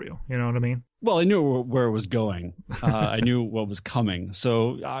scenario. You know what I mean? Well, I knew where it was going. I knew what was coming.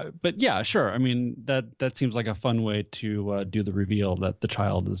 So, but yeah, sure. I mean, that seems like a fun way to do the reveal that the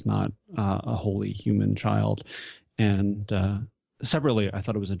child is not a wholly human child, and. Separately, I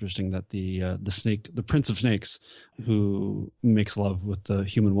thought it was interesting that the snake, the Prince of Snakes, who makes love with the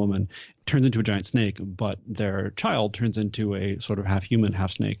human woman, turns into a giant snake, but their child turns into a sort of half human,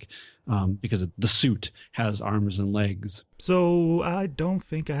 half snake, because the suit has arms and legs. So I don't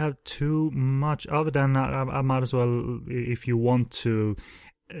think I have too much other than I might as well, if you want to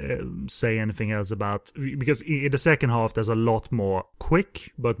say anything else about, because in the second half there's a lot more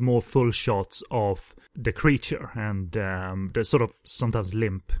quick but more full shots of the creature and the sort of sometimes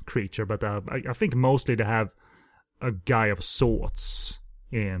limp creature, but I think mostly they have a guy of sorts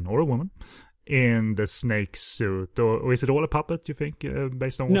or a woman in the snake suit, or is it all a puppet? Do you think,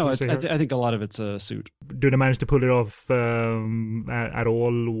 based on what No, you say here? I think a lot of it's a suit. Do they manage to pull it off at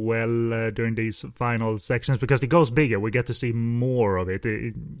all well during these final sections? Because it goes bigger, we get to see more of it.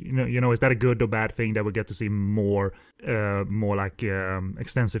 Is that a good or bad thing that we get to see more like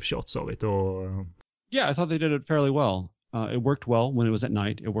extensive shots of it? Or Yeah, I thought they did it fairly well. It worked well when it was at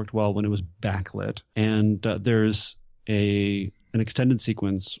night. It worked well when it was backlit. And there's an extended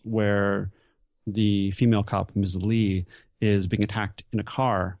sequence where the female cop, Ms. Lee, is being attacked in a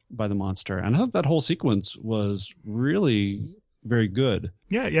car by the monster. And I thought that whole sequence was really very good.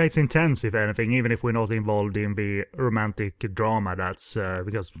 Yeah, it's intense, if anything, even if we're not involved in the romantic drama. That's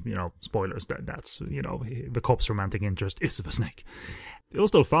because, spoilers, that's, the cop's romantic interest is the snake. It was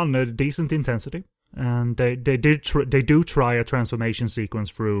still fun, a decent intensity. And they do try a transformation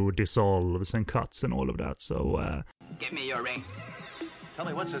sequence through dissolves and cuts and all of that. So Give me your ring. Tell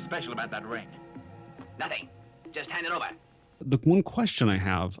me, what's so special about that ring? Nothing. Just hand it over. The one question I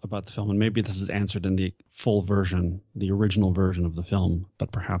have about the film, and maybe this is answered in the full version, the original version of the film,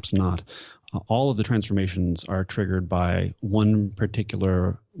 but perhaps not, all of the transformations are triggered by one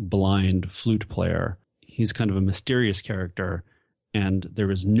particular blind flute player. He's kind of a mysterious character, and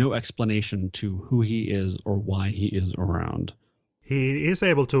there is no explanation to who he is or why he is around. he is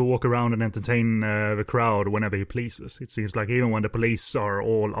able to walk around and entertain the crowd whenever he pleases. It seems like even when the police are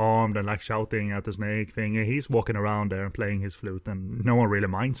all armed and like shouting at the snake thing, he's walking around there and playing his flute, and no one really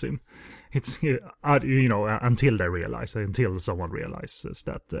minds him. It's until they realize, until someone realizes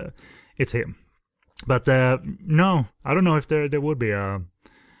that it's him. But no, I don't know if there would be a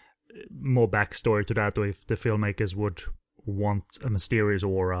more backstory to that, or if the filmmakers would want a mysterious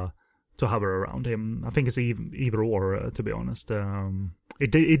aura to hover around him. I think it's either or, to be honest. It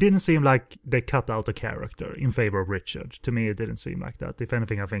didn't seem like they cut out a character in favor of Richard. To me, it didn't seem like that. If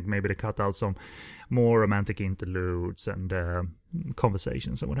anything, I think maybe they cut out some more romantic interludes and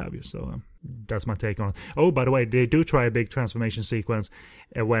conversations and what have you. So that's my take on it. Oh, by the way, they do try a big transformation sequence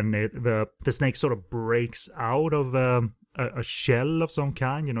when the snake sort of breaks out of a shell of some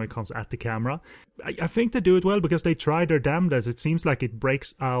kind. It comes at the camera. I think they do it well because they try their damnedest. It seems like it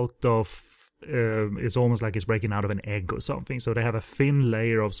breaks out of it's almost like it's breaking out of an egg or something. So they have a thin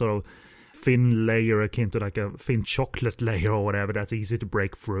layer akin to like a thin chocolate layer or whatever that's easy to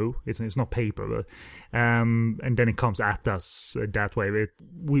break through. It's not paper, but and then it comes at us that way.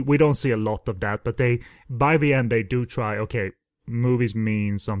 We don't see a lot of that, but by the end they do try. Okay, movies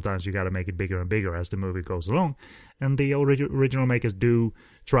mean sometimes you got to make it bigger and bigger as the movie goes along, and the original makers do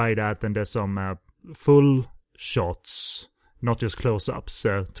try that. And there's some full shots, not just close-ups,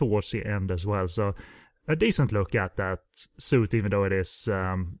 towards the end as well. So a decent look at that suit, even though it is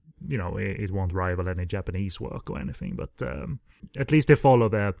it won't rival any Japanese work or anything, but at least they follow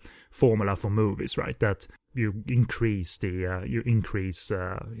the formula for movies, right? That you increase the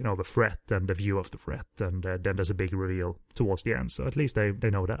the threat and the view of the threat, and then there's a big reveal towards the end. So at least they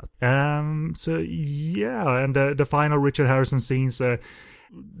know that. So yeah, and the final Richard Harrison scenes.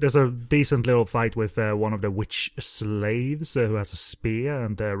 There's a decent little fight with one of the witch slaves who has a spear,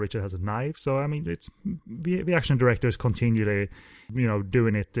 and Richard has a knife. So I mean, it's the action director is continually,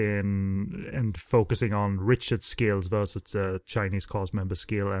 doing it and focusing on Richard's skills versus the Chinese cast member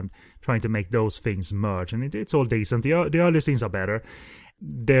skill, and trying to make those things merge. And it's all decent. The early scenes are better.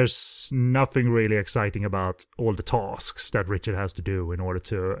 There's nothing really exciting about all the tasks that Richard has to do in order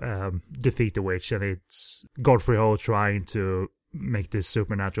to defeat the witch, and it's Godfrey Ho trying to make this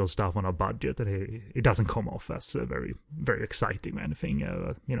supernatural stuff on a budget, and it doesn't come off as very, very exciting or anything.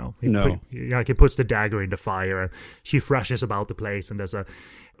 He puts the dagger in the fire, and she thrashes about the place, and there's a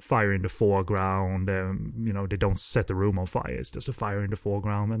fire in the foreground. They don't set the room on fire; it's just a fire in the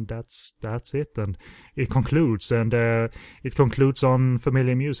foreground, and that's it. And it concludes, on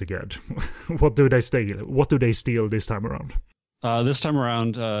familiar music. Ed, what do they steal? What do they steal this time around? This time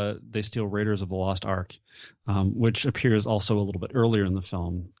around, they steal Raiders of the Lost Ark, which appears also a little bit earlier in the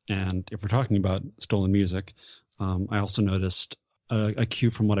film. And if we're talking about stolen music, I also noticed a cue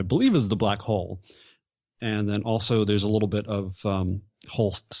from what I believe is the Black Hole. And then also there's a little bit of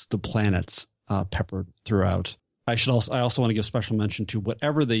Holst's The Planets peppered throughout. I also want to give special mention to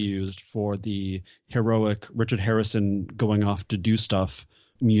whatever they used for the heroic Richard Harrison going off to do stuff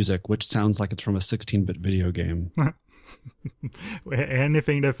music, which sounds like it's from a 16-bit video game.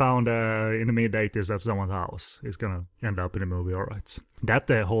 Anything they found in the mid-80s at someone's house is gonna end up in the movie, all right. That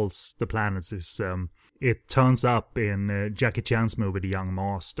holds the planets is it turns up in Jackie Chan's movie The Young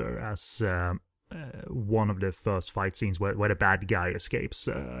Master as one of the first fight scenes where the bad guy escapes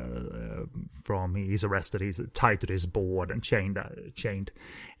he's arrested, he's tied to this board and chained,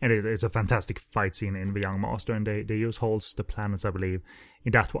 and it's a fantastic fight scene in The Young Master, and they use Holds the Planets, I believe,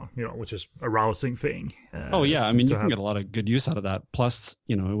 in that one, which is a rousing thing. You can get a lot of good use out of that. Plus,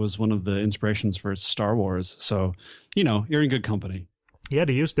 it was one of the inspirations for Star Wars, so you're in good company. Yeah,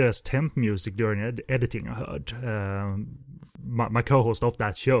 they used it as temp music during editing, I heard. My co-host of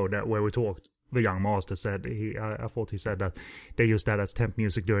that show, where we talked, The Young Master, said I thought he said that they used that as temp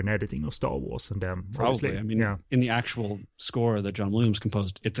music during editing of Star Wars, and then probably. In the actual score that John Williams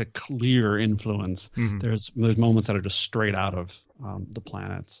composed, it's a clear influence. Mm-hmm. There's moments that are just straight out of the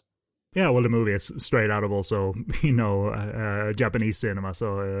planets. Yeah, well, the movie is straight out of also, Japanese cinema,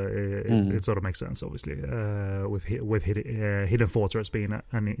 so it sort of makes sense, obviously, with Hidden Fortress being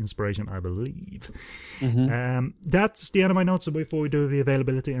an inspiration, I believe. Mm-hmm. That's the end of my notes. So before we do the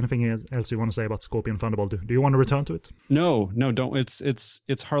availability, anything else you want to say about Scorpion Thunderbolt? Do you want to return to it? No, don't.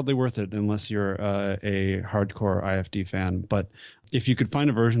 It's hardly worth it unless you're a hardcore IFD fan. But if you could find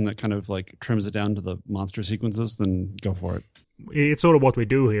a version that kind of like trims it down to the monster sequences, then go for it. It's sort of what we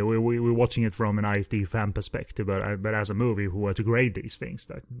do here. We're watching it from an IFD fan perspective, but as a movie, if we were to grade these things,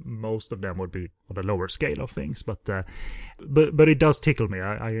 that most of them would be on a lower scale of things. But it does tickle me.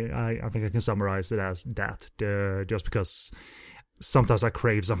 I think I can summarize it as that. Just because sometimes I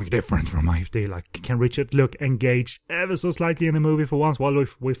crave something different from IFD. Like, can Richard look engaged ever so slightly in a movie for once? Well,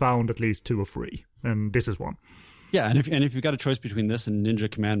 we found at least 2 or 3, and this is one. Yeah, and if you've got a choice between this and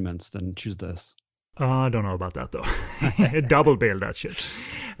Ninja Commandments, then choose this. I don't know about that, though. Double bill that shit.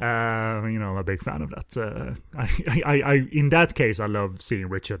 I'm a big fan of that. I in that case, I love seeing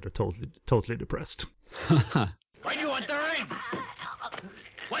Richard totally depressed. Why do you want the ring?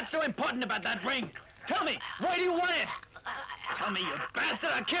 What's so important about that ring? Tell me, why do you want it? Tell me, you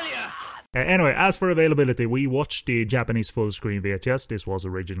bastard, I'll kill you! Anyway, as for availability, we watched the Japanese full-screen VHS. This was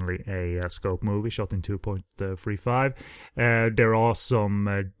originally a scope movie shot in 2.35. There are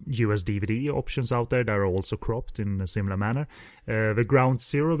some US DVD options out there that are also cropped in a similar manner. The Ground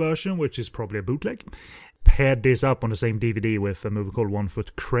Zero version, which is probably a bootleg, paired this up on the same DVD with a movie called One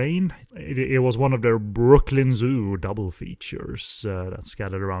Foot Crane. It was one of their Brooklyn Zoo double features that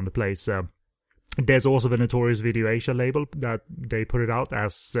scattered around the place. There's also the notorious Video Asia label that they put it out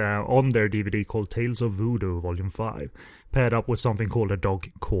as on their DVD called Tales of Voodoo Volume 5, paired up with something called A Dog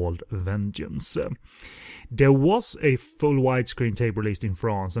Called Vengeance. There was a full widescreen tape released in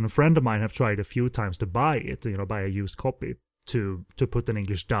France, and a friend of mine have tried a few times to buy it, buy a used copy to put an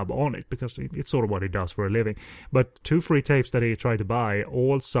English dub on it, because it's sort of what he does for a living. But 2 free tapes that he tried to buy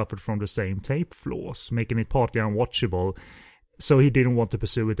all suffered from the same tape flaws, making it partly unwatchable. So he didn't want to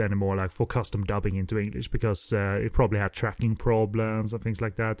pursue it anymore, like for custom dubbing into English, because it probably had tracking problems and things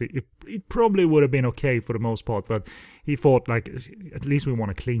like that. It probably would have been okay for the most part, but he thought, like, at least we want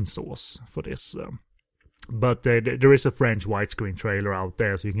a clean source for this. But there is a French widescreen trailer out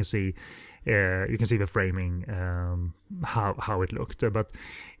there, so you can see the framing, how it looked. But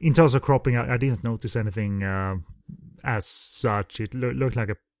in terms of cropping, I didn't notice anything as such. It looked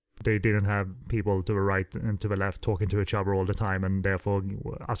like they didn't have people to the right and to the left talking to each other all the time, and therefore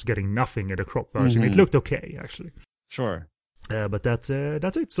us getting nothing in the crop version. Mm-hmm. It looked okay, actually. Sure. But that's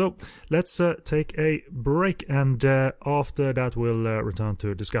it. So let's take a break, and after that we'll return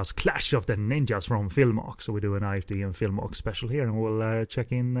to discuss Clash of the Ninjas from Filmark. So we do an IFD and Filmark special here, and we'll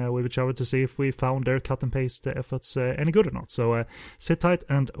check in with each other to see if we found their cut and paste efforts any good or not. So sit tight,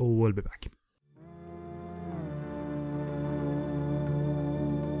 and we'll be back.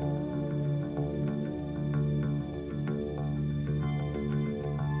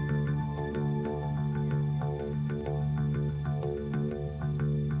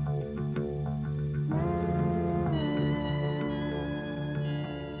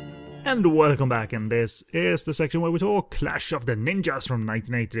 And welcome back, and this is the section where we talk Clash of the Ninjas from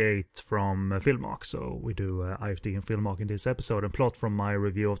 1988 from Filmark. So we do IFD and Filmark in this episode, and plot from my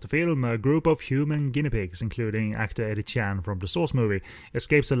review of the film. A group of human guinea pigs, including actor Eddie Chan from the Source movie,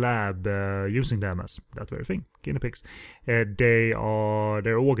 escapes a lab using them as that very thing, guinea pigs. Their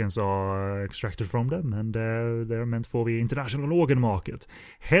organs are extracted from them, and they're meant for the international organ market.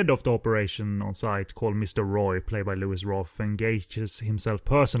 Head of the operation on site, called Mr. Roy, played by Louis Roth, engages himself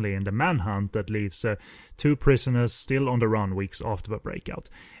personally in the manhunt that leaves 2 prisoners still on the run weeks after the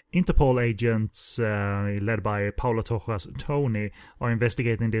breakout. Interpol agents, led by Paulo Torres Tony, are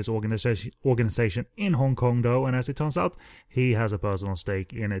investigating this organization in Hong Kong, though, and as it turns out, he has a personal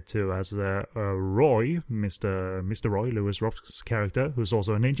stake in it too, as Roy, Mr. Roy, Louis Roth's character, who's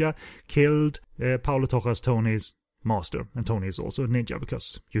also a ninja, killed Paulo Torres Tony's master, and Tony is also a ninja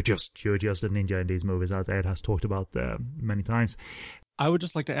because you're just a ninja in these movies, as Ed has talked about many times. I would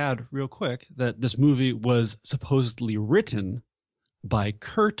just like to add real quick that this movie was supposedly written by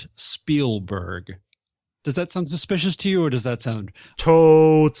Kurt Spielberg. Does that sound suspicious to you, or does that sound...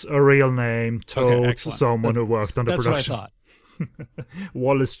 Totes a real name. Totes okay, someone who worked on the production. That's what I thought.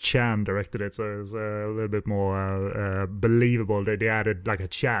 Wallace Chan directed it, so it's a little bit more believable. They added like a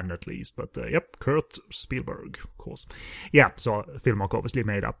Chan at least, but yep, Kurt Spielberg, of course. Yeah, so Filmark obviously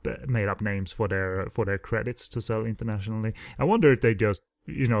made up names for their credits to sell internationally. I wonder if they just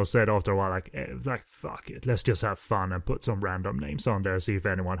said after a while like fuck it, let's just have fun and put some random names on there, see if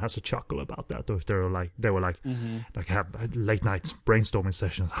anyone has a chuckle about that, or if they were like have late night brainstorming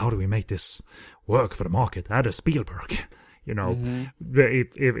sessions. How do we make this work for the market? Add a Spielberg.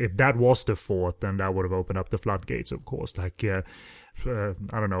 If that was the thought, then that would have opened up the floodgates, of course. Like, I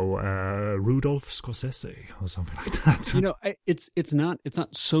don't know, Rudolph Scorsese or something like that. It's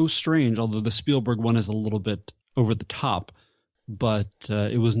not so strange, although the Spielberg one is a little bit over the top. But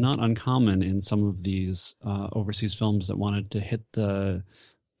it was not uncommon in some of these overseas films that wanted to hit the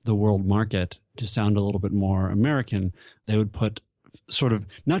world market to sound a little bit more American. They would put sort of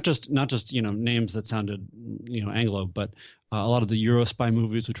not just names that sounded Anglo, but a lot of the Euro spy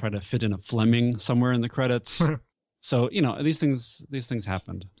movies would try to fit in a Fleming somewhere in the credits. So these things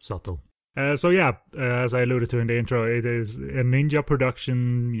happened. Subtle. As I alluded to in the intro, it is a ninja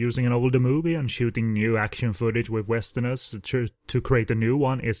production using an older movie and shooting new action footage with Westerners to create a new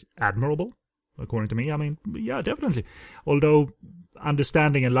one is admirable, according to me. I mean, yeah, definitely. Although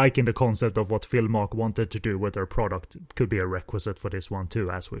understanding and liking the concept of what Filmark wanted to do with their product could be a requisite for this one too,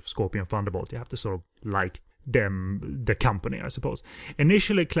 as with Scorpion Thunderbolt. You have to sort of like the company, I suppose.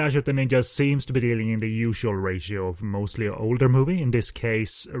 Initially, Clash of the Ninjas seems to be dealing in the usual ratio of mostly older movie. In this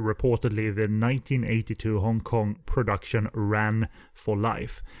case, reportedly the 1982 Hong Kong production Ran for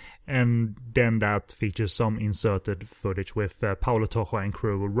Life. And then that features some inserted footage with Paulo Toja and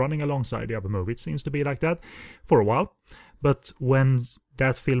crew running alongside the other movie. It seems to be like that for a while. But when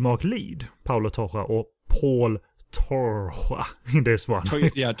that Filmark lead, Paulo Toja or Paul Torja in this one.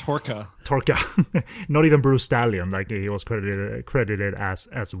 Torka. Torka. Not even Bruce Stallion, like he was credited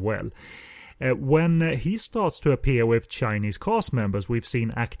as well. When he starts to appear with Chinese cast members we've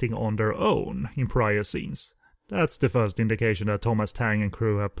seen acting on their own in prior scenes. That's the first indication that Thomas Tang and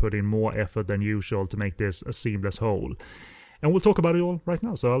crew have put in more effort than usual to make this a seamless whole. And we'll talk about it all right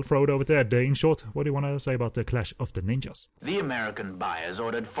now, so I'll throw it over to Ed. In short, what do you want to say about the Clash of the Ninjas? The American buyers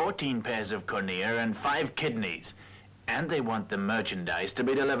ordered 14 pairs of cornea and 5 kidneys, and they want the merchandise to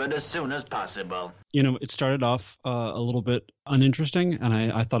be delivered as soon as possible. It started off a little bit uninteresting, and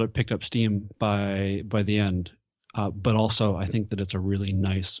I thought it picked up steam by the end. But also, I think that it's a really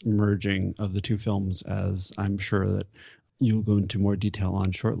nice merging of the two films, as I'm sure that you'll go into more detail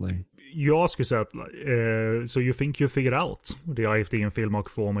on shortly. You ask yourself, so you think you figured out the IFD and Filmark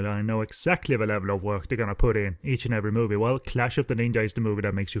formula and know exactly the level of work they're going to put in each and every movie. Well, Clash of the Ninja is the movie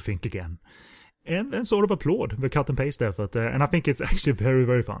that makes you think again. And sort of applaud the cut and paste effort. And I think it's actually very,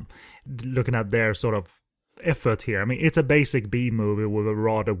 very fun looking at their sort of effort here. I mean, it's a basic B movie with a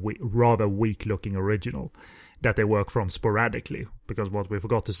rather weak-looking original that they work from sporadically, because what we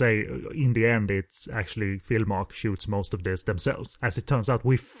forgot to say, in the end, it's actually Filmark shoots most of this themselves. As it turns out,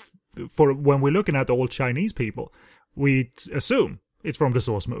 when we're looking at all Chinese people, we assume it's from the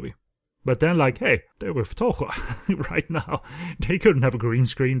source movie. But then, hey, they're with Toho right now. They couldn't have green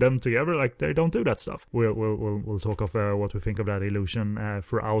screened them together. They don't do that stuff. We'll talk of what we think of that illusion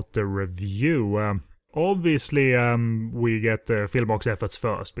throughout the review. Obviously, we get Filmark's efforts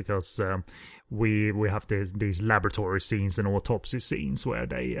first because we have these laboratory scenes and autopsy scenes where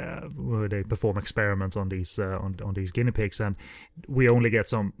they perform experiments on these on these guinea pigs, and we only get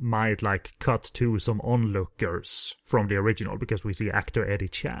some cut to some onlookers from the original because we see actor Eddie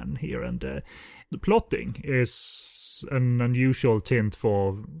Chan here, and the plotting is an unusual tint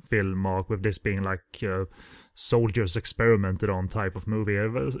for Filmark, with this being soldiers experimented on type of movie.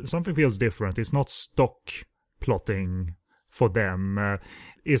 Something feels different. It's not stock plotting for them.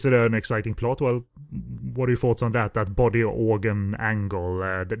 Is it an exciting plot? Well, what are your thoughts on that body organ angle?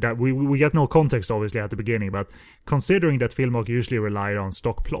 That we get no context obviously at the beginning, but considering that Filmark usually relied on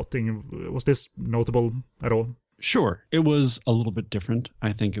stock plotting, was this notable at all? Sure, it was a little bit different.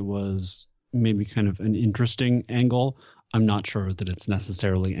 I think it was maybe kind of an interesting angle. I'm not sure that it's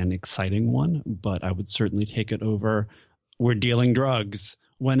necessarily an exciting one, but I would certainly take it over. We're dealing drugs.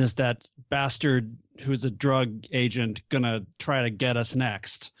 When is that bastard who's a drug agent going to try to get us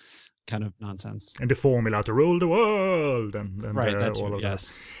next? kind of nonsense. And the formula to rule the world, and Right, that too, all of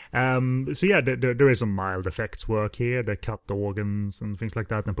yes. that. So yeah, there is some mild effects work here. They cut the organs and things like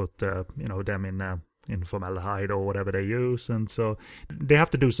that, and put them in formaldehyde or whatever they use, and so they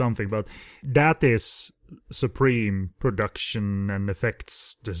have to do something. But that is supreme production and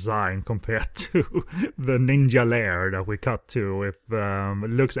effects design compared to the Ninja Lair that we cut to with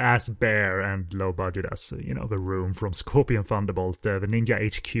looks as bare and low budget as the room from Scorpion Thunderbolt, the Ninja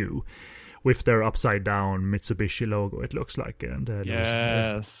HQ, with their upside down Mitsubishi logo. It looks like, and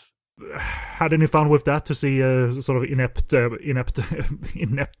yes. Had any fun with that, to see sort of inept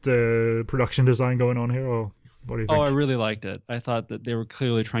production design going on here, or what do you think? Oh, I really liked it. I thought that they were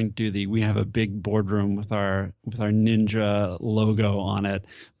clearly trying to do we have a big boardroom with our ninja logo on it,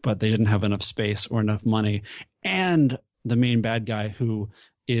 but they didn't have enough space or enough money. And the main bad guy, who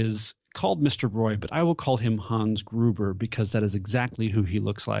is called Mr. Roy, but I will call him Hans Gruber because that is exactly who he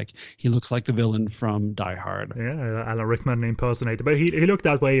looks like. He looks like the villain from Die Hard. Yeah, Alan Rickman impersonator. But he looked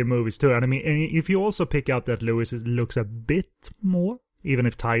that way in movies too. And I mean, if you also pick up that Lewis looks a bit more, even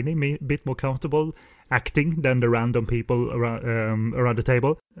if tiny, a bit more comfortable acting than the random people around the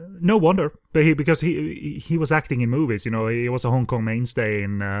table. No wonder, because he was acting in movies. He was a Hong Kong mainstay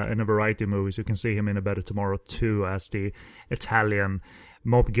in a variety of movies. You can see him in A Better Tomorrow 2 as the Italian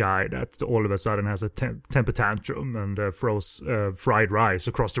mob guy that all of a sudden has a temper tantrum and throws fried rice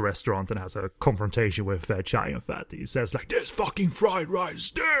across the restaurant and has a confrontation with Chai and Fat. He says like, "This fucking fried rice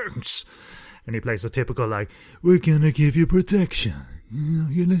stinks," and he plays a typical like, "We're gonna give you protection.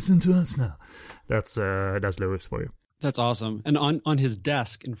 You listen to us now." That's Lewis for you. That's awesome. And on his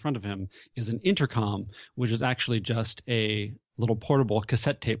desk in front of him is an intercom, which is actually just a little portable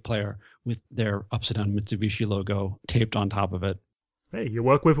cassette tape player with their upside down Mitsubishi logo taped on top of it. Hey, you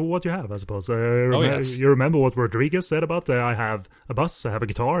work with what you have, I suppose. Yes. You remember what Rodriguez said about I have a bus, I have a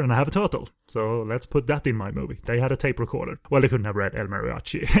guitar, and I have a turtle. So let's put that in my movie. They had a tape recorder. Well, they couldn't have read El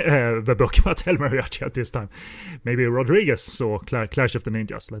Mariachi, the book about El Mariachi at this time. Maybe Rodriguez saw Clash of the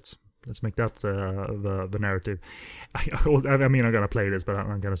Ninjas. Let's make that the narrative. I mean, I'm going to play this, but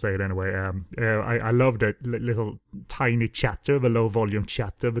I'm going to say it anyway. I love the little tiny chatter, the low volume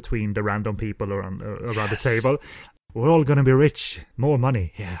chatter between the random people around the table. We're all going to be rich. More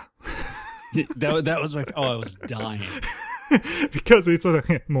money. Yeah. that was like, I was dying. Because it's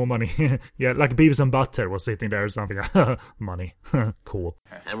more money. Yeah, like Beavis and Butthead was sitting there or something. Money. Cool.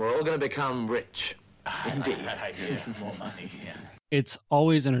 And we're all going to become rich. Indeed. More money, yeah. It's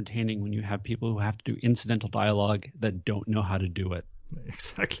always entertaining when you have people who have to do incidental dialogue that don't know how to do it.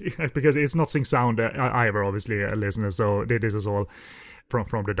 Exactly. Because it's not sync sound either, obviously, listeners. So this is all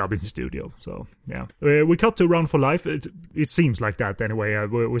from the dubbing studio. So yeah, we cut to Run for Life. It seems like that anyway.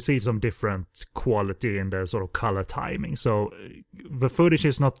 We see some different quality in the sort of color timing. So the footage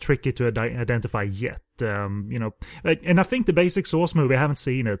is not tricky to identify yet. And I think the basic Source movie, I haven't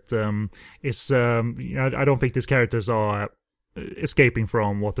seen it. I don't think these characters are escaping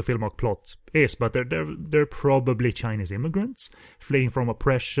from what the Filmark plot is, but they're probably Chinese immigrants fleeing from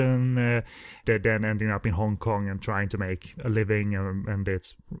oppression. They're then ending up in Hong Kong and trying to make a living, and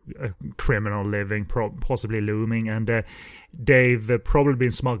it's a criminal living possibly looming. And they've probably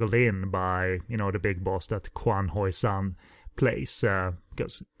been smuggled in by the big boss that Kwan Hoi San plays,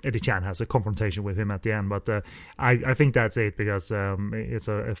 because Eddie Chan has a confrontation with him at the end. But I think that's it, because it's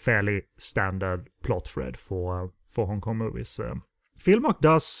a fairly standard plot thread for Hong Kong movies. Filmark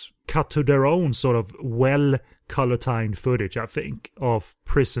does cut to their own sort of color-timed footage, I think, of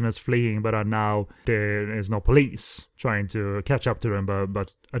prisoners fleeing, but now there is no police trying to catch up to them,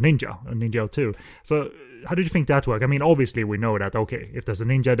 but a ninja too. So how did you think that worked? I mean, obviously we know that, okay, if there's a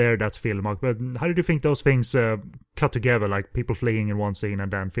ninja there, that's Filmark, but how did you think those things cut together, like people fleeing in one scene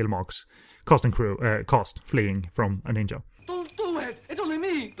and then Filmark's cast and crew fleeing from a ninja? Don't do it! It's only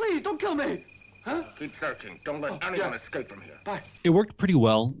me! Please, don't kill me! Huh? Keep searching. Don't let anyone escape from here. Bye. It worked pretty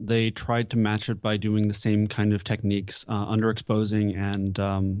well. They tried to match it by doing the same kind of techniques, underexposing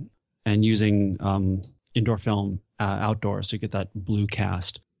and using indoor film outdoors to get that blue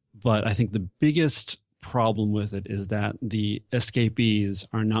cast. But I think the biggest problem with it is that the escapees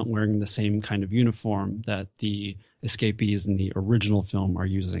are not wearing the same kind of uniform that the escapees in the original film are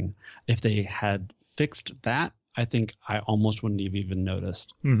using. If they had fixed that, I think I almost wouldn't have even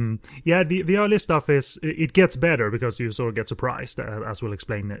noticed. Mm-hmm. Yeah, the early stuff it gets better because you sort of get surprised, as we'll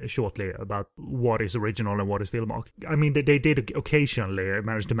explain shortly, about what is original and what is Filmark. I mean, they did occasionally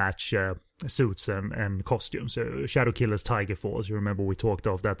manage to match suits and costumes. Shadow Killer's Tiger Falls, you remember we talked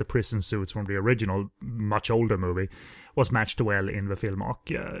of that the prison suits from the original, much older movie was matched well in the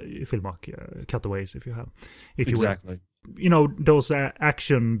Filmark cutaways, if you will. Exactly. you know, those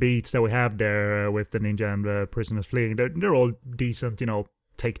action beats that we have there with the ninja and the prisoners fleeing, they're all decent, you know,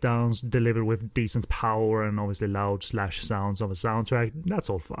 takedowns delivered with decent power and obviously loud slash sounds of a soundtrack. That's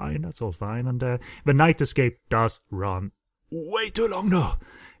all fine. And the night escape does run way too long though.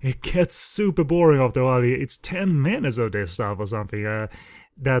 It gets super boring after a while. It's 10 minutes of this stuff or something.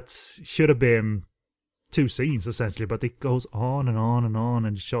 That should have been 2 scenes essentially, but it goes on and on and on,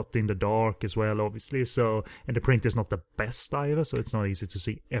 and shot in the dark as well, obviously. So, and the print is not the best either, so it's not easy to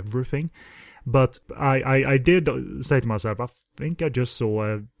see everything. But I did say to myself, I think I just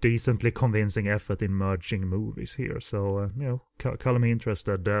saw a decently convincing effort in merging movies here. So, you know, color me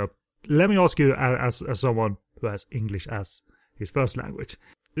interested. Let me ask you, as someone who has English as his first language,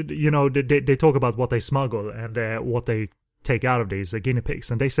 you know, they talk about what they smuggle and what they take out of these guinea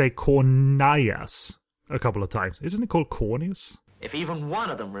pigs, and they say cornias a couple of times. Isn't it called corneas? If even one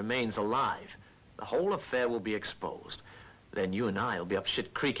of them remains alive, the whole affair will be exposed. Then you and I will be up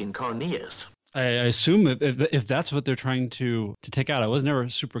shit creek in corneas. I assume if that's what they're trying to take out, I was never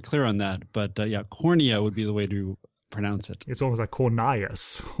super clear on that, but yeah, cornea would be the way to pronounce it. It's almost like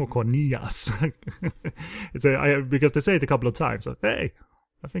cornias or corneas. Because they say it a couple of times. So, hey,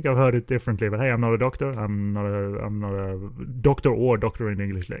 I think I've heard it differently, but hey, I'm not a doctor. I'm not a doctor or doctor in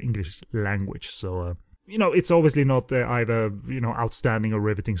English language. So you know, it's obviously not either, you know, outstanding or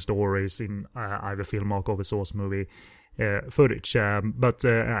riveting stories in either film or cover source movie footage. But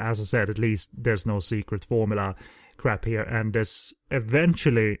as I said, at least there's no secret formula crap here, and there's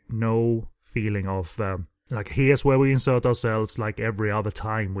eventually no feeling of like here's where we insert ourselves like every other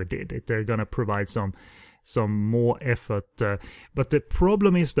time we did it. They're gonna provide some more effort. But the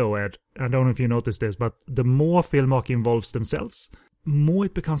problem is though, Ed, I don't know if you noticed this, but the more Filmark involves themselves, more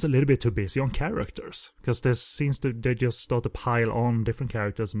it becomes a little bit too busy on characters, because they just start to pile on different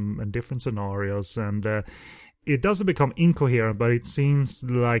characters and different scenarios, and it doesn't become incoherent, but it seems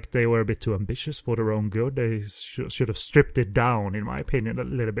like they were a bit too ambitious for their own good. They should have stripped it down, in my opinion, a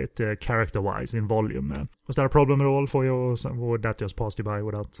little bit character-wise in volume. Was that a problem at all for you, or would that just pass you by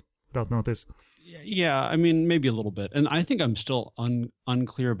without notice? Yeah, I mean, maybe a little bit. And I think I'm still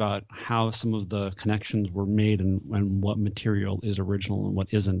unclear about how some of the connections were made and what material is original and what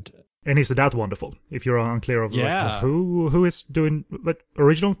isn't. And is that wonderful? If you're unclear of like, who is doing what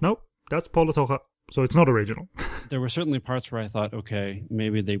original? No, that's Paolo Toja. So it's not original. There were certainly parts where I thought, okay,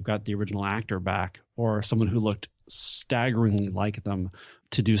 maybe they've got the original actor back or someone who looked staggeringly like them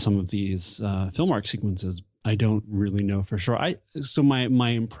to do some of these Filmark sequences. I don't really know for sure. So my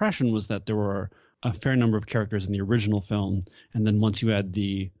impression was that there were a fair number of characters in the original film, and then once you add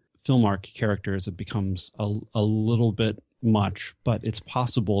the Filmark characters, it becomes a little bit much. But it's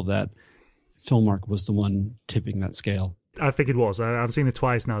possible that Filmark was the one tipping that scale. I think it was. I've seen it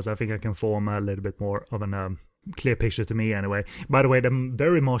twice now, so I think I can form a little bit more of an clear picture to me anyway. By the way, the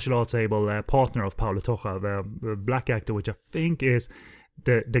very martial arts able partner of Paolo Toja, the black actor, which I think is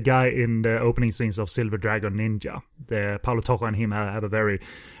the guy in the opening scenes of Silver Dragon Ninja. Paolo Toja and him have a very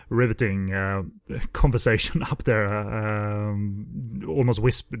riveting conversation up there. Almost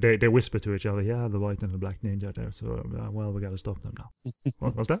whisper. They whisper to each other, yeah, the white and the black ninja there. So, well, we got to stop them now.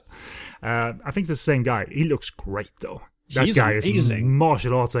 What was that? I think it's the same guy. He looks great, though. That He's guy amazing. Is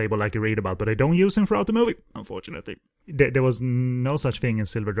martial arts able, like you read about, but they don't use him throughout the movie, unfortunately. There was no such thing in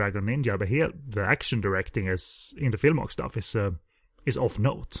Silver Dragon Ninja, but here the action directing is in the Filmark stuff is off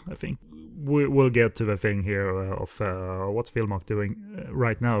note. I think we'll get to the thing here of what's Filmark doing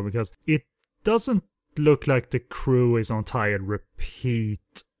right now, because it doesn't look like the crew is on tired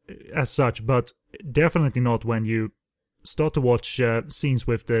repeat as such, but definitely not when you start to watch scenes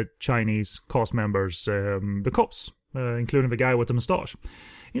with the Chinese cast members, the cops. Including the guy with the moustache,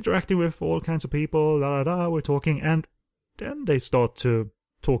 interacting with all kinds of people, we're talking, and then they start to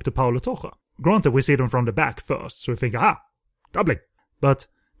talk to Paolo Toja. Granted, we see them from the back first, so we think, doubling. But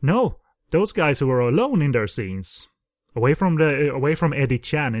no, those guys who were alone in their scenes, away from Eddie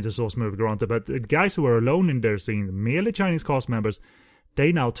Chan in the source movie, granted, but the guys who were alone in their scenes, merely Chinese cast members,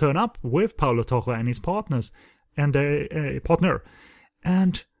 they now turn up with Paolo Toja and his partners, and partner.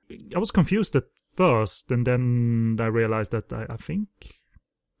 And I was confused at first, and then I realized that I think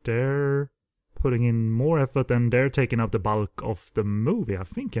they're putting in more effort and they're taking up the bulk of the movie. I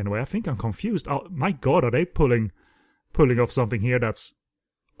think anyway. I think I'm confused. Oh my God, are they pulling off something here that's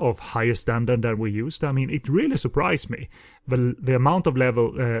of higher standard than we used? I mean, it really surprised me the amount of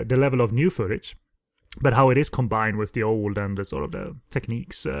the level of new footage, but how it is combined with the old and the sort of the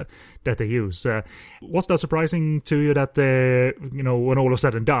techniques that they use. Was that surprising to you that, when all is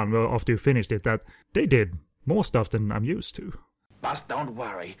said and done, after you finished it, that they did more stuff than I'm used to? Boss, don't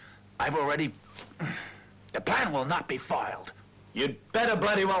worry. I've already The plan will not be foiled. You'd better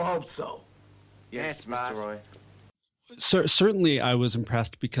bloody well hope so. Yes, Mr. Roy. Certainly, I was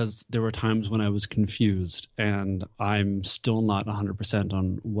impressed because there were times when I was confused, and I'm still not 100%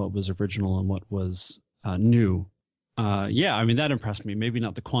 on what was original and what was new. Yeah, I mean, that impressed me. Maybe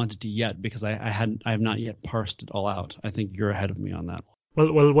not the quantity yet, because I have not yet parsed it all out. I think you're ahead of me on that.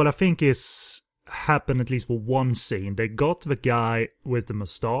 Well, what I think is happened, at least for one scene, they got the guy with the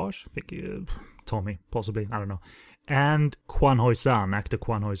mustache, I think Tommy, possibly, I don't know, and Kwan Hoi San, actor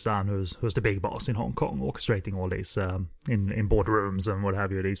Kwan Hoi San, who's the big boss in Hong Kong, orchestrating all these in boardrooms and what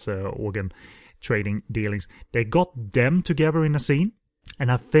have you, these organ trading dealings. They got them together in a scene,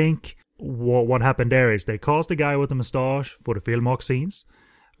 and I think what happened there is they cast the guy with the mustache for the Filmark scenes,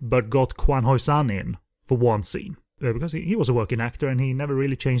 but got Kwan Hoi San in for one scene. Because he was a working actor and he never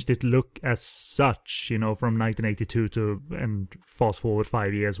really changed his look as such, from 1982 to, and fast forward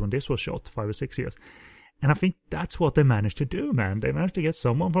 5 years when this was shot, 5 or 6 years. And I think that's what they managed to do, man. They managed to get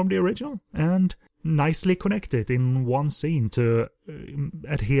someone from the original and nicely connect it in one scene to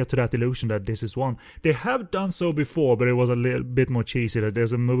adhere to that illusion that this is one. They have done so before, but it was a little bit more cheesy.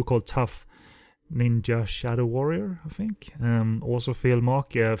 There's a movie called Tough Ninja Shadow Warrior, I think. Also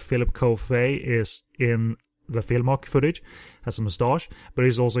Filmark. Philip Coffey is in the Filmark footage, has a mustache, but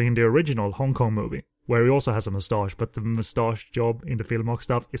he's also in the original Hong Kong movie, where he also has a mustache, but the mustache job in the Filmark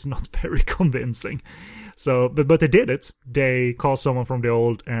stuff is not very convincing. So, but they did it. They cast someone from the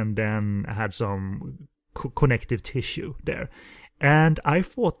old and then had some connective tissue there. And I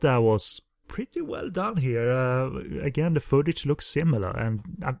thought that was pretty well done here. Again, the footage looks similar, and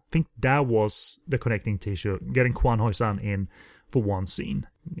I think that was the connecting tissue, getting Kwan Hoi San in for one scene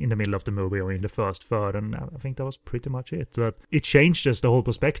in the middle of the movie or in the first third, and I think that was pretty much it. But it changed just the whole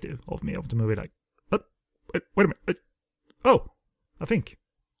perspective of me of the movie. Like, what? Wait a minute. I think,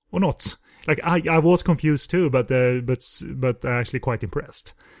 or not. Like I was confused too, but actually quite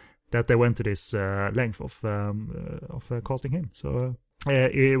impressed that they went to this length of casting him. So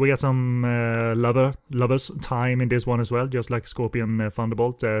we got some lovers time in this one as well, just like Scorpion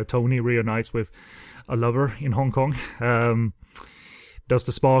Thunderbolt. Tony reunites with a lover in Hong Kong. Does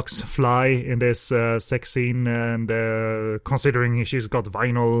the sparks fly in this sex scene? And considering she's got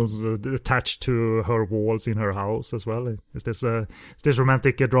vinyls attached to her walls in her house as well, is this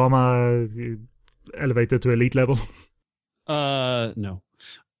romantic drama elevated to elite level? No.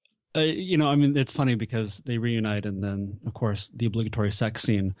 I mean, it's funny because they reunite and then, of course, the obligatory sex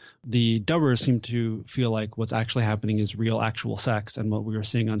scene. The dubbers seem to feel like what's actually happening is real, actual sex, and what we are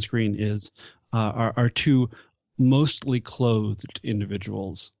seeing on screen is are two mostly clothed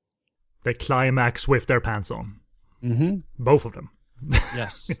individuals. They climax with their pants on. Mm-hmm. Both of them.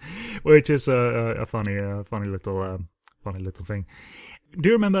 Yes. Which is a funny little thing. Do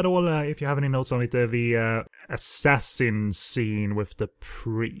you remember at all, if you have any notes on it, the assassin scene with the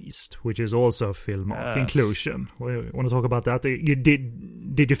priest, which is also a Filmark inclusion? We want to talk about that?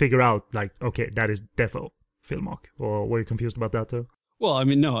 Did you figure out, like, okay, that is defo Filmark, or were you confused about that too? Well, I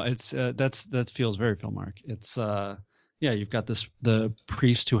mean, no, it's that feels very Filmark. It's you've got the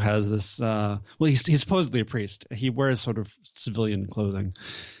priest who has this. He's supposedly a priest. He wears sort of civilian clothing,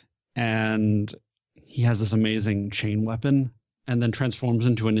 and he has this amazing chain weapon, and then transforms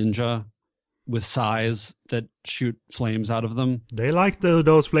into a ninja with sais that shoot flames out of them. They like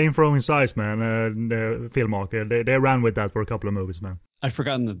those flame throwing sais, man. Filmark. They ran with that for a couple of movies, man. I'd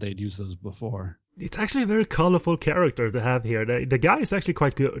forgotten that they'd used those before. It's actually a very colorful character to have here. The guy is actually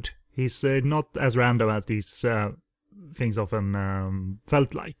quite good. He's not as random as these things often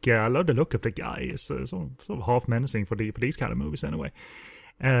felt like. I love the look of the guy. It's sort of half menacing for these kind of movies anyway.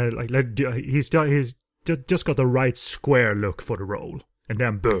 He's just got the right square look for the role, and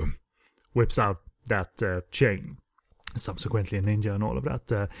then boom, whips out that chain. Subsequently a ninja and all of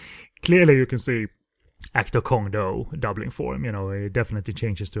that. Clearly you can see actor Kong Do doubling for him. It definitely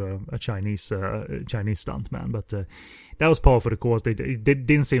changes to a Chinese stuntman, but that was par for the course. They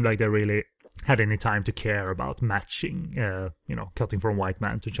didn't seem like they really had any time to care about matching, cutting from white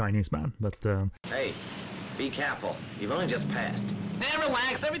man to Chinese man. But hey, be careful. You've only just passed. Now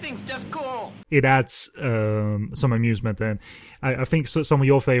relax, everything's just cool. It adds some amusement, and I think some of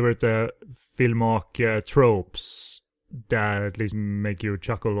your favorite Filmark tropes that at least make you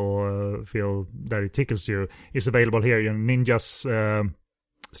chuckle or feel that it tickles you is available here. Ninjas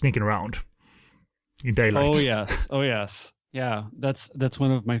sneaking around in daylight. Oh yes. Yeah, that's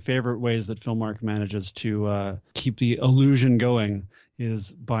one of my favorite ways that Filmark manages to keep the illusion going,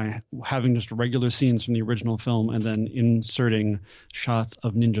 is by having just regular scenes from the original film and then inserting shots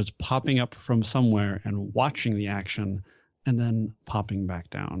of ninjas popping up from somewhere and watching the action and then popping back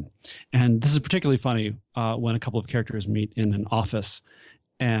down. And this is particularly funny when a couple of characters meet in an office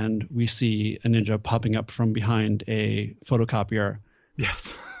and we see a ninja popping up from behind a photocopier.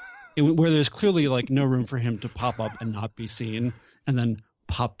 Yes. Where there's clearly like no room for him to pop up and not be seen and then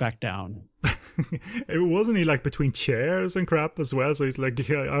pop back down. It wasn't he like between chairs and crap as well, so he's like,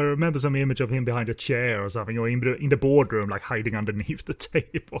 I remember some image of him behind a chair or something, or in the boardroom, like hiding underneath the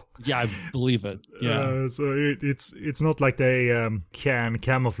table. Yeah, I believe it. Yeah. So it's not like they can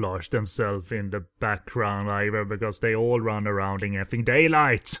camouflage themselves in the background either, because they all run around in effing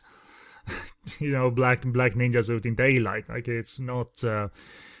daylight. Black ninja suit in daylight. Like, it's not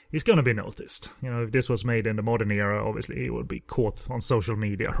he's going to be noticed. If this was made in the modern era, obviously he would be caught on social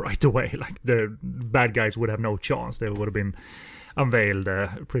media right away. Like, the bad guys would have no chance. They would have been unveiled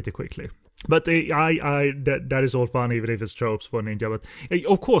pretty quickly. But that is all fun, even if it's tropes for ninja. But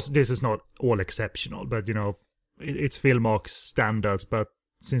of course, this is not all exceptional. But it's Filmark standards. But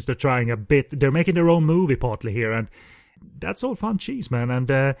since they're trying a bit, they're making their own movie partly here, and that's all fun cheese, man.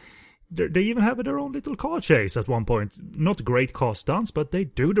 And they even have their own little car chase at one point. Not great car stunts, but they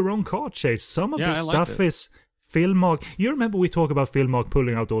do their own car chase. Some of this stuff is Filmark. You remember we talk about Filmark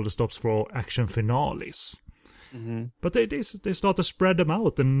pulling out all the stops for action finales. Mm-hmm. But they start to spread them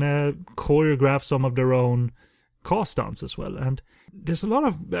out and choreograph some of their own car stunts as well. And there's a lot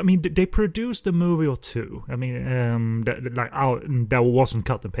of, they produced a movie or two. That wasn't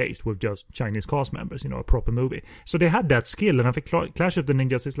cut and paste with just Chinese cast members, a proper movie. So they had that skill, and I think Clash of the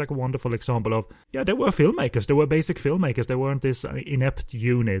Ninjas is like a wonderful example of, they were filmmakers. They were basic filmmakers. They weren't this inept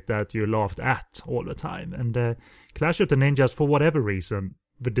unit that you laughed at all the time. And Clash of the Ninjas, for whatever reason,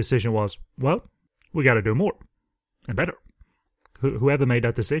 the decision was, well, we got to do more and better. Whoever made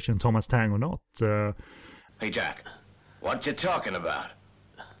that decision, Thomas Tang or not. Hey, Jack. What you talking about?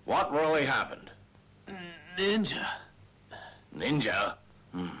 What really happened? Ninja. Ninja?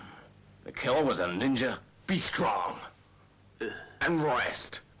 The killer was a ninja? Be strong. And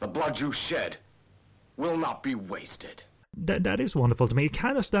rest. The blood you shed will not be wasted. That is wonderful to me. It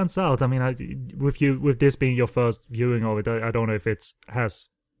kind of stands out. With this being your first viewing of it, I don't know if it has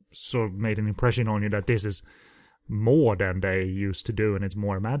sort of made an impression on you that this is more than they used to do, and it's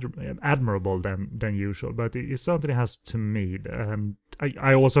more admirable than usual. But it certainly has to me, and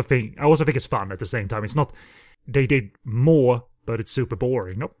I also think it's fun at the same time. It's not they did more, but it's super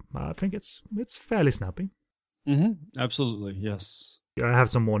boring. Nope, I think it's fairly snappy. Mm-hmm. Absolutely, yes. I have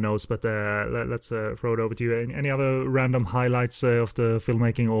some more notes, but let's throw it over to you. Any other random highlights of the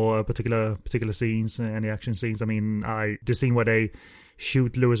filmmaking or particular scenes, any action scenes? The scene where they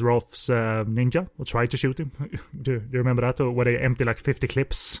shoot Louis Roth's ninja, or try to shoot him. Do you remember that? Or where they empty like 50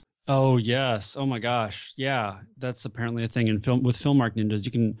 clips? Oh, yes. Oh, my gosh. Yeah, that's apparently a thing in film with Filmark ninjas.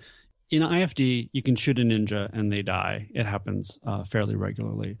 You can, in IFD, you can shoot a ninja and they die. It happens fairly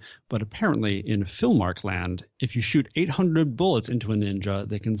regularly. But apparently in Filmark land, if you shoot 800 bullets into a ninja,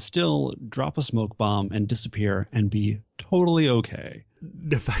 they can still drop a smoke bomb and disappear and be totally okay.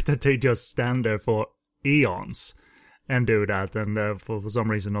 The fact that they just stand there for eons and do that, and for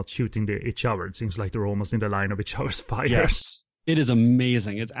some reason not shooting each other. It seems like they're almost in the line of each other's fires. Yes, it is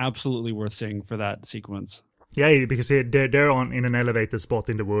amazing. It's absolutely worth seeing for that sequence. Yeah, because they're in an elevated spot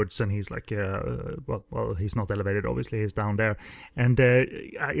in the woods, and he's like, well, he's not elevated, obviously, he's down there. And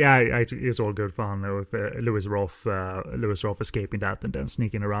it's all good fun with Louis Roth escaping that and then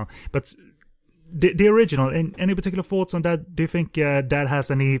sneaking around. But the original, any particular thoughts on that? Do you think that has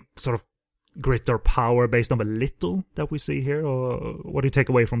any sort of grit or power based on the little that we see here, or what do you take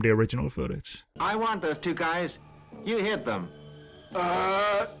away from the original footage? I want those two guys. You hit them.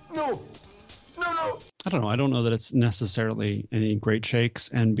 No. I don't know. I don't know that it's necessarily any great shakes,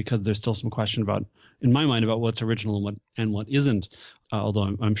 and because there's still some question in my mind, about what's original and what isn't.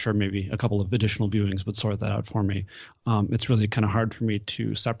 Although I'm sure maybe a couple of additional viewings would sort that out for me. It's really kind of hard for me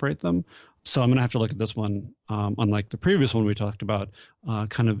to separate them. So I'm going to have to look at this one, unlike the previous one we talked about,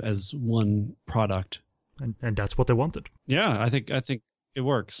 kind of as one product. And that's what they wanted. Yeah, I think it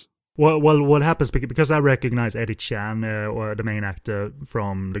works. Well, what happens, because I recognize Eddie Chan, or the main actor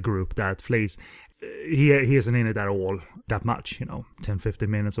from the group that flees, he isn't in it at all that much, 10, 15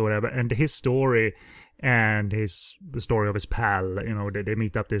 minutes or whatever. And his story and the story of his pal, they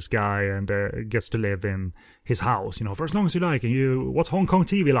meet up this guy and gets to live in his house, for as long as you like. And what's Hong Kong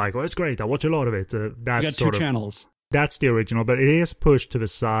TV like? Oh, it's great. I watch a lot of it. That's you got two channels. That's the original, but it is pushed to the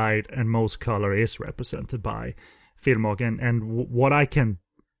side, and most color is represented by Filmark. And what I can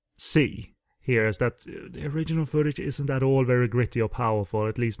see here is that the original footage isn't at all very gritty or powerful,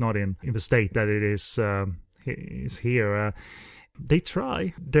 at least not in the state that it is here. They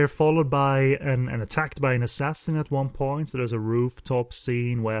try. They're followed by and attacked by an assassin at one point. So there's a rooftop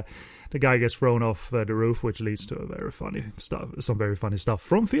scene where the guy gets thrown off the roof, which leads to some very funny stuff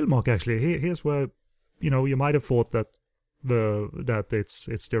from Filmark. Actually, here's where you might have thought that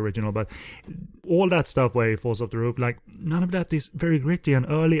it's the original, but all that stuff where he falls off the roof, like none of that is very gritty. And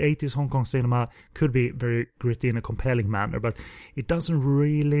early 80s Hong Kong cinema could be very gritty in a compelling manner, but it doesn't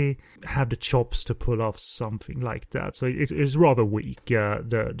really have the chops to pull off something like that. So it's rather weak,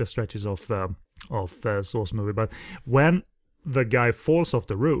 the stretches of Source movie. But when the guy falls off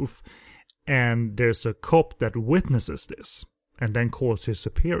the roof and there's a cop that witnesses this and then calls his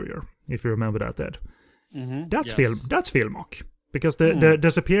superior, if you remember that, Ed. Mm-hmm. That's yes. That's Filmark, because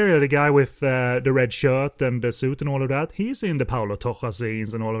the superior, the guy with the red shirt and the suit and all of that, he's in the Paulo Toja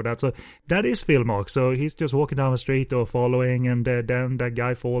scenes and all of that. So that is Filmark. So he's just walking down the street or following, and then that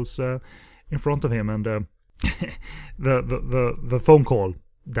guy falls in front of him, and the phone call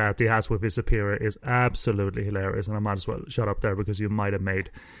that he has with his superior is absolutely hilarious. And I might as well shut up there, because you might have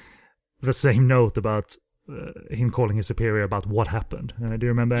made the same note about him calling his superior about what happened. Do you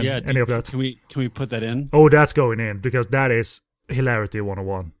remember any of that? Can we put that in? Oh, that's going in, because that is hilarity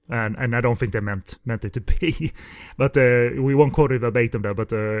 101, and I don't think they meant it to be. But we won't quote it verbatim there.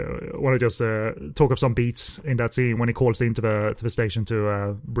 But I want to just talk of some beats in that scene when he calls into the station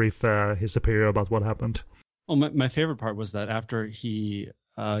to brief his superior about what happened. Oh, my favorite part was that after he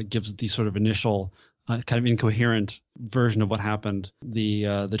gives the sort of initial kind of incoherent version of what happened,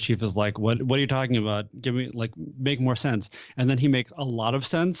 the chief is like, what are you talking about? Give me, like, make more sense. And then he makes a lot of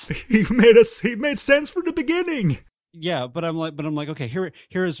sense. He made sense from the beginning. Yeah, but I'm like, okay,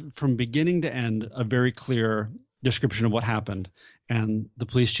 here is from beginning to end a very clear description of what happened. And the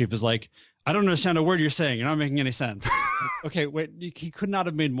police chief is like, I don't understand a word you're saying. You're not making any sense. Okay, wait, he could not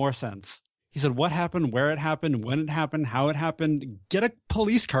have made more sense. He said, what happened, where it happened, when it happened, how it happened. Get a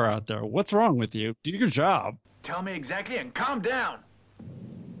police car out there. What's wrong with you? Do your job. Tell me exactly and calm down.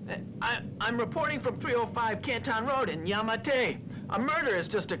 I'm reporting from 305 Canton Road in Yamate. A murder has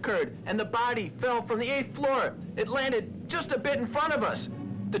just occurred, and the body fell from the 8th floor. It landed just a bit in front of us.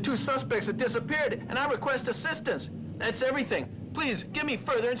 The 2 suspects have disappeared, and I request assistance. That's everything. Please, give me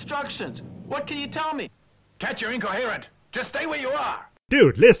further instructions. What can you tell me? Cat, you're incoherent. Just stay where you are.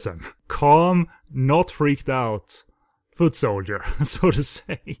 Dude, listen. Calm, not freaked out foot soldier, so to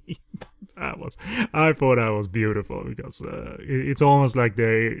say. I thought that was beautiful, because it's almost like they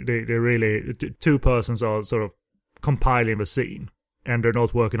really, two persons are sort of compiling the scene, and they're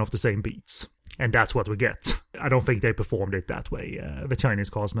not working off the same beats. And that's what we get. I don't think they performed it that way, the Chinese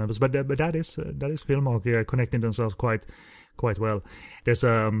cast members, but that is Filmark connecting themselves quite well. There's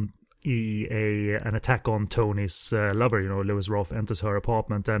an attack on Tony's lover. Lewis Roth enters her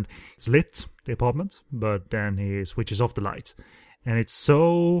apartment, and it's lit, the apartment, but then he switches off the light, and it's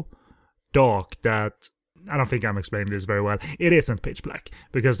so dark that I don't think I'm explaining this very well. It isn't pitch black,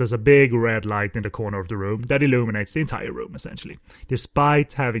 because there's a big red light in the corner of the room that illuminates the entire room, essentially,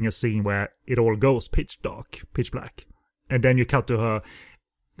 despite having a scene where it all goes pitch dark, pitch black. And then you cut to her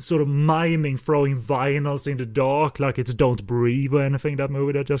sort of miming, throwing vinyls in the dark, like it's Don't Breathe or anything, that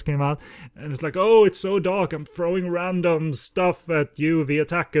movie that just came out. And it's like, oh, it's so dark, I'm throwing random stuff at you, the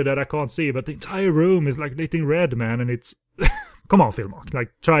attacker, that I can't see. But the entire room is like lit in red, man, and it's... Come on, Filmark,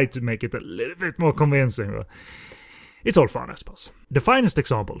 like, try to make it a little bit more convincing. It's all fun, I suppose. The finest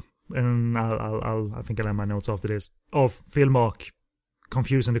example, and I think I'll have my notes after this, of Filmark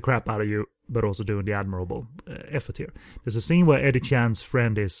confusing the crap out of you, but also doing the admirable effort here. There's a scene where Eddie Chan's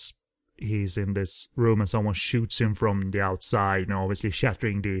friend he's in this room and someone shoots him from the outside, obviously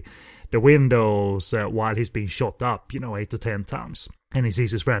shattering the windows while he's being shot up, 8 to 10 times. And he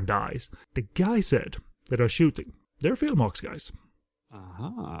sees his friend dies. The guy said that are shooting, they're Filmark's guys.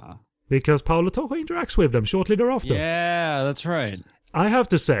 Uh-huh. Because Paulo Toja interacts with them shortly thereafter. Yeah, that's right. I have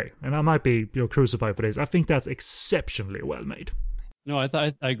to say, and I might be crucified for this, I think that's exceptionally well made. No,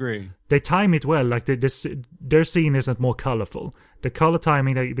 I agree. They time it well, like their scene isn't more colorful. The color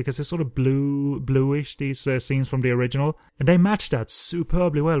timing, because it's sort of bluish, these scenes from the original, and they match that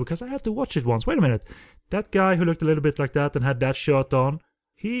superbly well, because I had to watch it once. Wait a minute. That guy who looked a little bit like that and had that shirt on,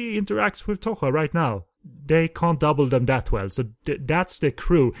 he interacts with Toja right now. They can't double them that well, so that's the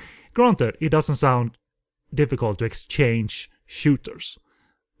crew. Granted, it doesn't sound difficult to exchange shooters,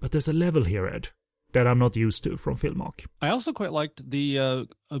 but there's a level here, Ed, that I'm not used to from Filmark. I also quite liked the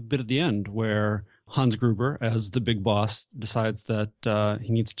a bit at the end where Hans Gruber, as the big boss, decides that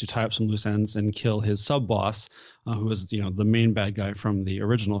he needs to tie up some loose ends and kill his sub-boss, who is the main bad guy from the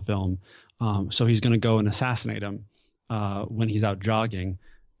original film. So he's going to go and assassinate him when he's out jogging.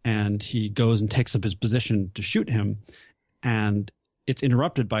 And he goes and takes up his position to shoot him. and it's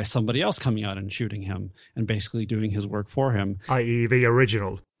interrupted by somebody else coming out and shooting him and basically doing his work for him. I.e. the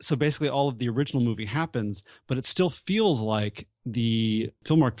original. So basically all of the original movie happens, but it still feels like the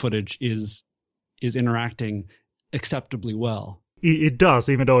Filmark footage is interacting acceptably well. It does,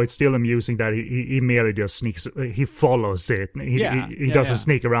 even though it's still amusing that he merely just sneaks, he follows it. He doesn't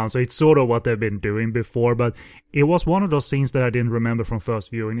sneak around. So it's sort of what they've been doing before, but it was one of those scenes that I didn't remember from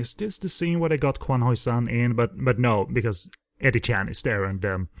first viewing. Is this the scene where they got Kwan Hoi-san in? But no, because Eddie Chan is there, and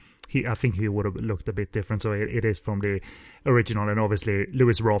I think he would have looked a bit different. So it is from the original, and obviously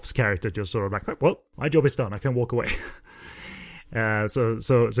Louis Roth's character just sort of like, well, my job is done, I can walk away. So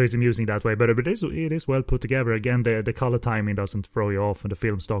it's amusing that way, but it is well put together. Again, the color timing doesn't throw you off, and the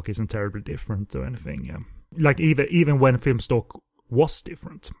film stock isn't terribly different or anything. Yeah. Like even when film stock was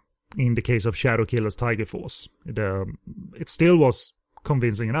different, in the case of Shadow Killer's Tiger Force, it still was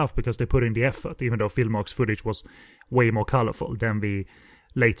convincing enough because they put in the effort, even though Filmark's footage was way more colorful than the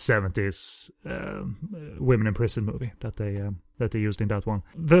late 70s women in prison movie that they used in that one.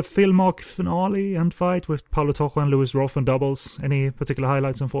 The Filmark finale and fight with Paulo Tojo and Louis Roth and doubles. Any particular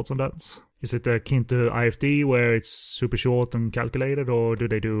highlights and thoughts on that? Is it akin to IFD where it's super short and calculated, or do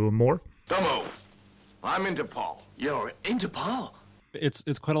they do more? Don't move. I'm Interpol. You're Interpol?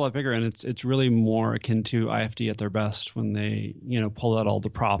 It's quite a lot bigger, and it's really more akin to IFD at their best when they pull out all the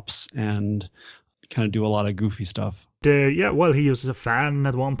props and kind of do a lot of goofy stuff. He uses a fan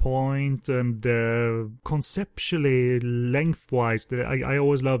at one point, and conceptually, lengthwise, I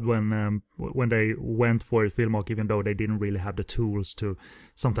always loved when they went for it, Filmark, even though they didn't really have the tools to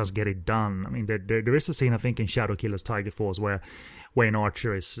sometimes get it done. I mean, there is a scene, I think, in Shadow Killer's Tiger Force where Wayne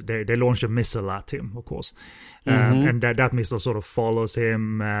Archer they launch a missile at him, of course, and that missile sort of follows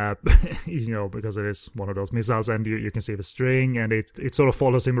him, because it is one of those missiles, and you can see the string, and it sort of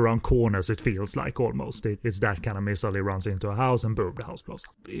follows him around corners. It feels like almost it's that kind of missile. He runs into a house and boom, the house blows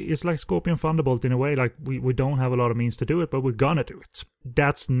up. It's like Scorpion Thunderbolt in a way. Like we don't have a lot of means to do it, but we're gonna do it.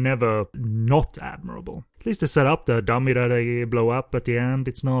 That's never not admirable. At least they set up the dummy that they blow up at the end.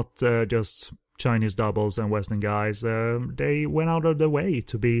 It's not just Chinese doubles and Western guys. They went out of their way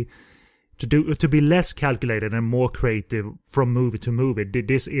to be less calculated and more creative from movie to movie.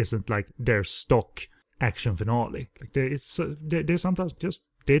 This isn't like their stock action finale. Like they sometimes just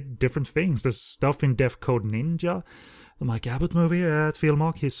did different things. There's stuff in Death Code Ninja, the Mike Abbott movie at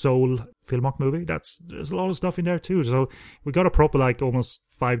Filmark, his Soul Filmark movie. There's a lot of stuff in there too. So we got a proper like almost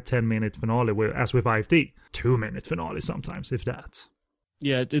 5-10 minute finale, as with IFD, 2-minute finale sometimes, if that.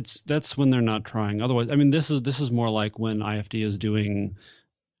 Yeah, that's when they're not trying. Otherwise, I mean, this is more like when IFD is doing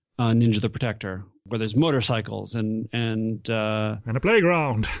Ninja the Protector, where there's motorcycles and a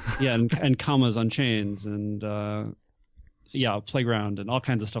playground. Yeah, and commas on chains and playground and all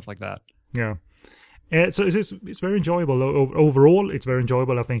kinds of stuff like that. Yeah. So it's very enjoyable. Overall, it's very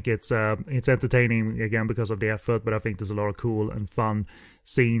enjoyable. I think it's entertaining, again, because of the effort, but I think there's a lot of cool and fun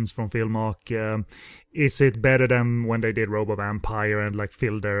scenes from Filmark. Is it better than when they did Robo Vampire and like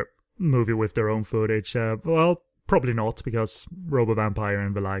filled their movie with their own footage? Well, probably not, because Robo Vampire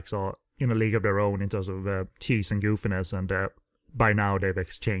and the likes are in a league of their own in terms of cheese and goofiness, and by now they've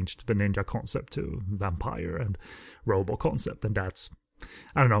exchanged the ninja concept to vampire and robo concept, and that's,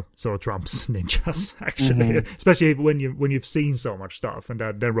 I don't know, sort of trumps ninjas actually, especially when you've seen so much stuff, and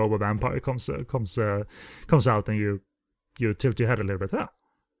then Robo Vampire comes out and you tilt your head a little bit.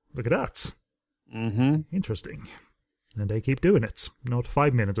 Look at that. Interesting. And they keep doing it. Not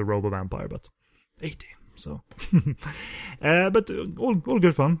 5 minutes of Robo Vampire, but 80. So, but all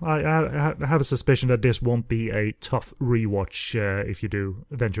good fun. I have a suspicion that this won't be a tough rewatch if you do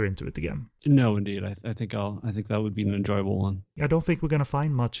venture into it again. No, indeed. I think that would be an enjoyable one. I don't think we're gonna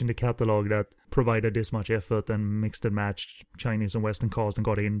find much in the catalog that provided this much effort and mixed and matched Chinese and Western cast and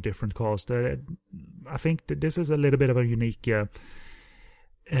got in different cast. I think that this is a little bit of a unique.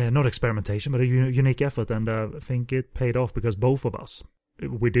 Not experimentation, but a unique effort, and I think it paid off because both of us,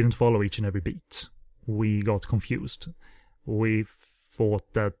 we didn't follow each and every beat. We got confused. We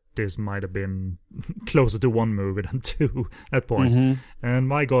thought that this might have been closer to one movie than two at points. And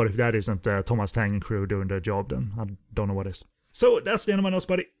my God, if that isn't Thomas Tang and crew doing their job, then I don't know what is. So that's the end of my notes,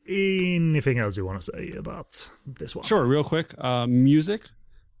 buddy. Anything else you want to say about this one? Sure, real quick. Music.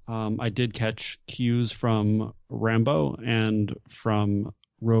 I did catch cues from Rambo and from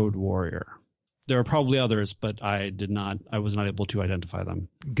Road Warrior. There are probably others, but I was not able to identify them.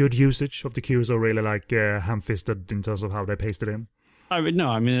 Good usage of the cues, or really like ham-fisted in terms of how they pasted in? I mean, no,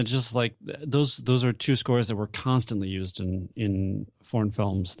 I mean, it's just like those are two scores that were constantly used in foreign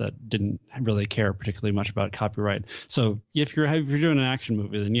films that didn't really care particularly much about copyright. So if you're doing an action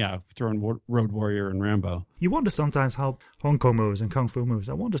movie, then yeah, throw in Road Warrior and Rambo. You wonder sometimes how Hong Kong movies and Kung Fu movies,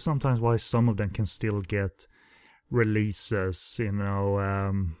 I wonder sometimes why some of them can still get releases,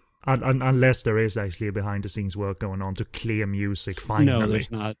 unless there is actually behind the scenes work going on to clear music finally. No, there's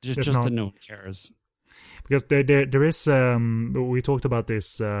not. Just that no one cares. Because there is, we talked about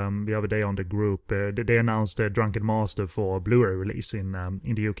this the other day on the group. They announced Drunken Master for Blu-ray release in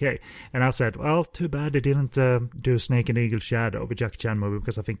the UK, and I said, well, too bad they didn't do Snake and Eagle Shadow, the Jackie Chan movie,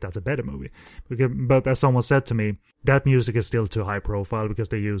 because I think that's a better movie. But as someone said to me, that music is still too high profile because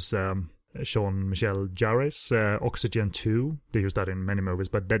they use Jean-Michel Jarre's Oxygen 2. They use that in many movies,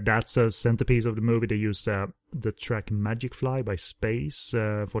 but that's a centerpiece of the movie. They use the track Magic Fly by Space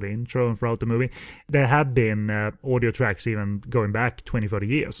for the intro and throughout the movie. There have been audio tracks even going back 20-30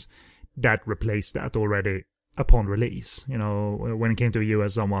 years that replaced that already upon release. When it came to the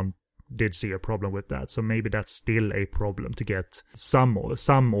US, someone did see a problem with that, so maybe that's still a problem to get some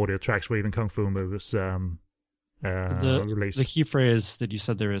audio tracks for even Kung Fu movies released. The key phrase that you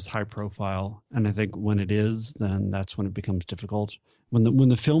said there is high profile, and I think when it is, then that's when it becomes difficult. When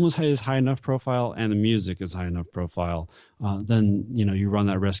the film is high enough profile and the music is high enough profile, then you run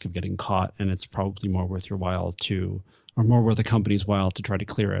that risk of getting caught, and it's probably more worth your while or more worth the company's while to try to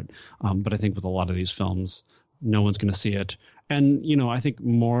clear it. But I think with a lot of these films, no one's going to see it, and I think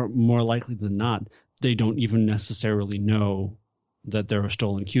more likely than not, they don't even necessarily know that there are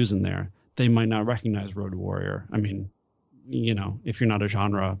stolen cues in there. They might not recognize Road Warrior. I mean, if you're not a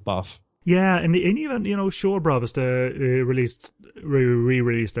genre buff. Yeah, and even, Shaw Brothers re-released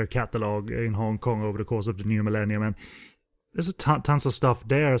their catalog in Hong Kong over the course of the new millennium, and there's tons of stuff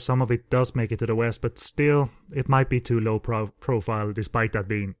there. Some of it does make it to the West, but still, it might be too low profile, despite that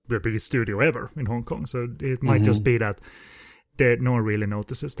being the biggest studio ever in Hong Kong. So it might just be that no one really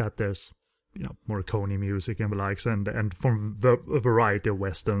notices that there's Morricone music and the likes, and from a variety of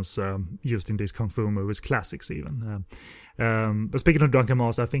westerns used in these Kung Fu movies, classics even. But speaking of Drunken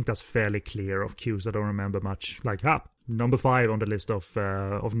Master, I think that's fairly clear of cues. I don't remember much. Like, number 5 on the list of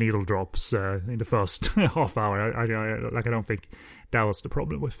needle drops in the first half hour. I don't think that was the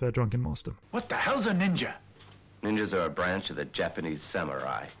problem with Drunken Master. What the hell's a ninja? Ninjas are a branch of the Japanese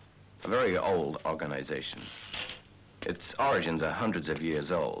samurai, a very old organization. Its origins are hundreds of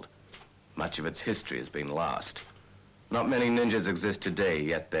years old. Much of its history has been lost. Not many ninjas exist today,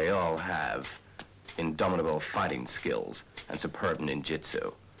 yet they all have indomitable fighting skills and superb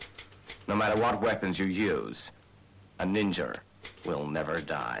ninjutsu. No matter what weapons you use, a ninja will never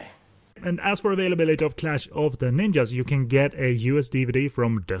die. And as for availability of Clash of the Ninjas, you can get a US DVD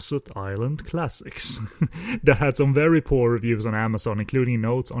from Desert Island Classics that had some very poor reviews on Amazon, including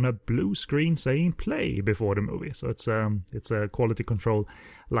notes on a blue screen saying play before the movie. So it's a quality control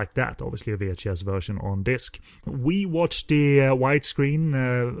like that, obviously a VHS version on disc. We watched the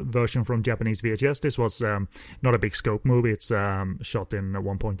widescreen version from Japanese VHS. This was not a big scope movie. It's shot in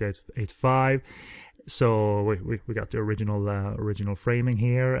 1.85. So we got the original framing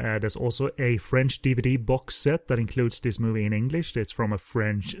here. There's also a French DVD box set that includes this movie in English. It's from a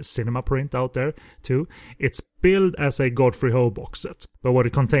French cinema print out there too. It's billed as a Godfrey Ho box set, but what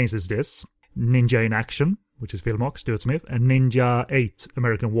it contains is this: Ninja in Action, which is Philmock, Stuart Smith, and Ninja 8,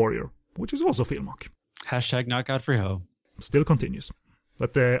 American Warrior, which is also Philmock. # not Godfrey Ho. Still continues.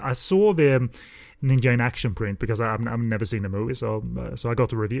 But I saw the Ninja in Action print because I've never seen the movie, so I got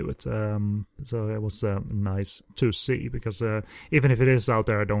to review it. So it was nice to see, because even if it is out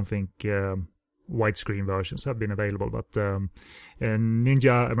there, I don't think widescreen versions have been available. But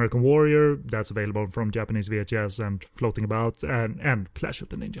Ninja American Warrior, that's available from Japanese VHS and floating about, and Clash of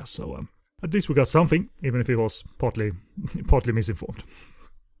the Ninjas. So at least we got something, even if it was partly misinformed.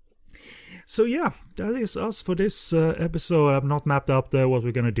 So yeah, that is us for this episode. I've not mapped up what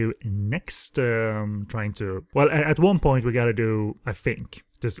we're gonna do next. At one point we gotta do, I think,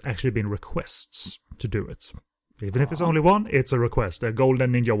 there's actually been requests to do it. Even if it's only one, it's a request, a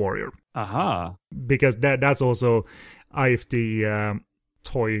Golden Ninja Warrior. Aha. Because that's also IFD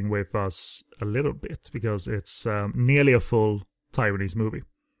toying with us a little bit, because it's nearly a full Taiwanese movie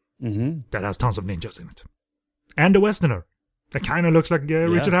that has tons of ninjas in it. And a Westerner that kind of looks like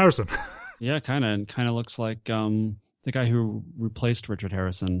Richard Harrison. Yeah, kind of looks like the guy who replaced Richard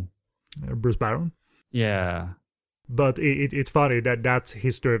Harrison. Bruce Barron? Yeah. But it's funny that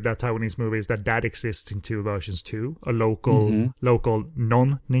history of that Taiwanese movie is that exists in 2 versions too. A local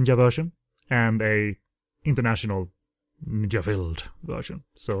non-ninja version and a international ninja-filled version.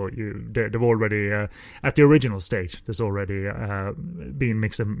 So they've already, at the original stage, there's already been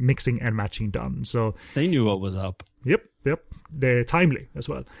mixing and matching done. So they knew what was up. Yep. They're timely as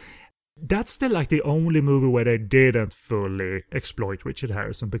well. That's still like the only movie where they didn't fully exploit Richard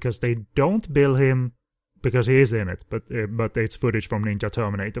Harrison, because they don't bill him because he is in it, but it's footage from Ninja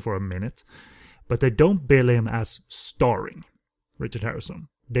Terminator for a minute. But they don't bill him as starring Richard Harrison.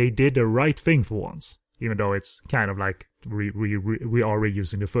 They did the right thing for once, even though it's kind of like we are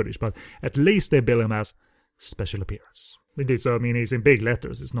reusing the footage. But at least they bill him as special appearance. Indeed, so I mean, he's in big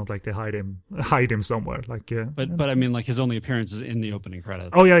letters. It's not like they hide him somewhere. Like, but I mean, like his only appearance is in the opening credits.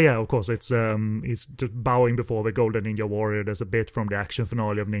 Oh yeah, of course. It's he's just bowing before the Golden Ninja Warrior. There's a bit from the action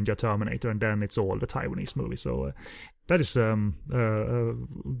finale of Ninja Terminator, and then it's all the Taiwanese movie. So that is a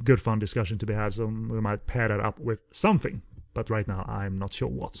good fun discussion to be had. So we might pair that up with something, but right now I'm not sure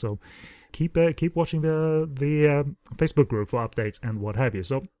what. So keep watching the Facebook group for updates and what have you.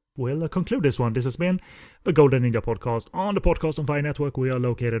 So we'll conclude this one. This has been the Golden Ninja Podcast on the Podcast on Fire Network. We are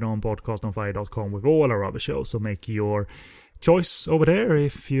located on podcastonfire.com with all our other shows, so make your choice over there.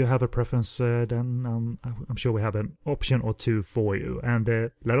 If you have a preference, then I'm sure we have an option or two for you. And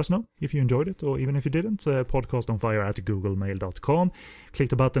let us know if you enjoyed it, or even if you didn't. Podcastonfire@googlemail.com. Click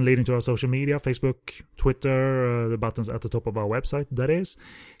the button leading to our social media, Facebook, Twitter, the buttons at the top of our website, that is.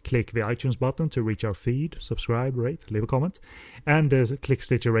 Click the iTunes button to reach our feed, subscribe, rate, leave a comment. And click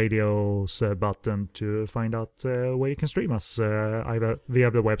Stitcher Radio's button to find out where you can stream us, either via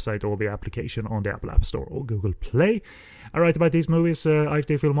the website or the application on the Apple App Store or Google Play. I write about these movies,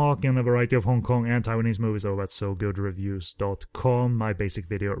 IFD Filmmark, and a variety of Hong Kong and Taiwanese movies over at SoGoodReviews.com. My basic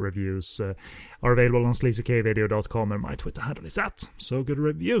video reviews are available on sleazykvideo.com, and my Twitter handle is at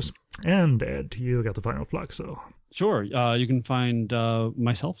SoGoodReviews. And Ed, you got the final plug, so... Sure. You can find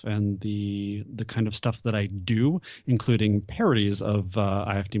myself and the kind of stuff that I do, including parodies of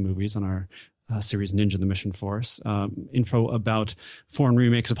IFD movies on our series Ninja the Mission Force, info about foreign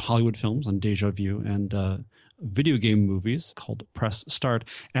remakes of Hollywood films on Deja Vu, and video game movies called Press Start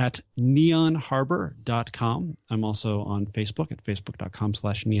at neonharbor.com. I'm also on Facebook at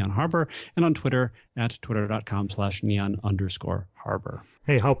facebook.com/neonharbor, and on Twitter at twitter.com/neon_harbor.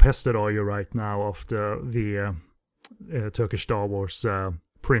 Hey, how pestered are you right now after the Turkish Star Wars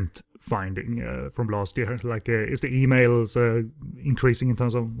print finding from last year? Like, is the emails increasing in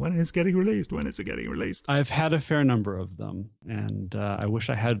terms of when it's getting released? When is it getting released? I've had a fair number of them, and I wish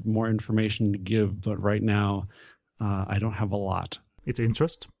I had more information to give, but right now I don't have a lot. It's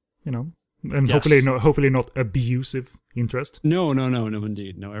interest, and yes. hopefully not abusive interest. No,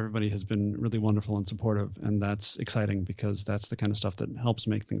 indeed. No, everybody has been really wonderful and supportive, and that's exciting because that's the kind of stuff that helps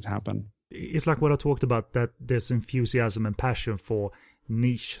make things happen. It's like what I talked about, that there's enthusiasm and passion for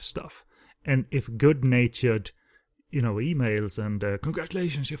niche stuff. And if good-natured, emails and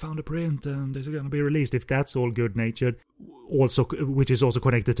congratulations, you found a print and it's going to be released, if that's all good-natured, also, which is also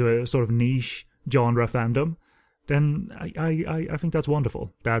connected to a sort of niche genre fandom, then I think that's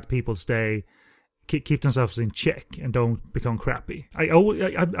wonderful, that people keep themselves in check and don't become crappy.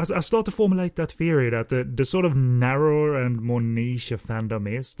 I start to formulate that theory that the sort of narrower and more niche a fandom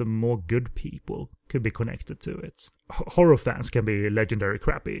is, the more good people could be connected to it. Horror fans can be legendary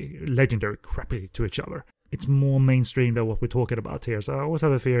crappy to each other. It's more mainstream than what we're talking about here. So I always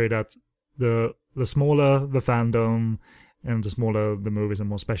have a theory that the smaller the fandom and the smaller the movies and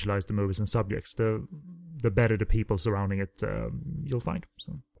more specialized the movies and subjects, the better the people surrounding it you'll find.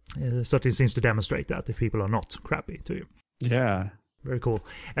 So certainly seems to demonstrate that if people are not crappy to you. Yeah. Very cool.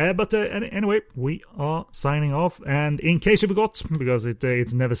 But anyway, we are signing off. And in case you forgot, because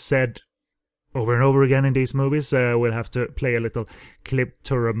it's never said over and over again in these movies, we'll have to play a little clip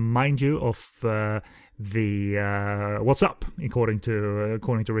to remind you of the what's up, according to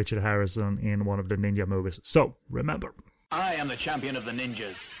Richard Harrison in one of the Ninja movies. So remember, I am the champion of the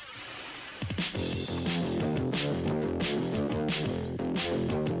ninjas.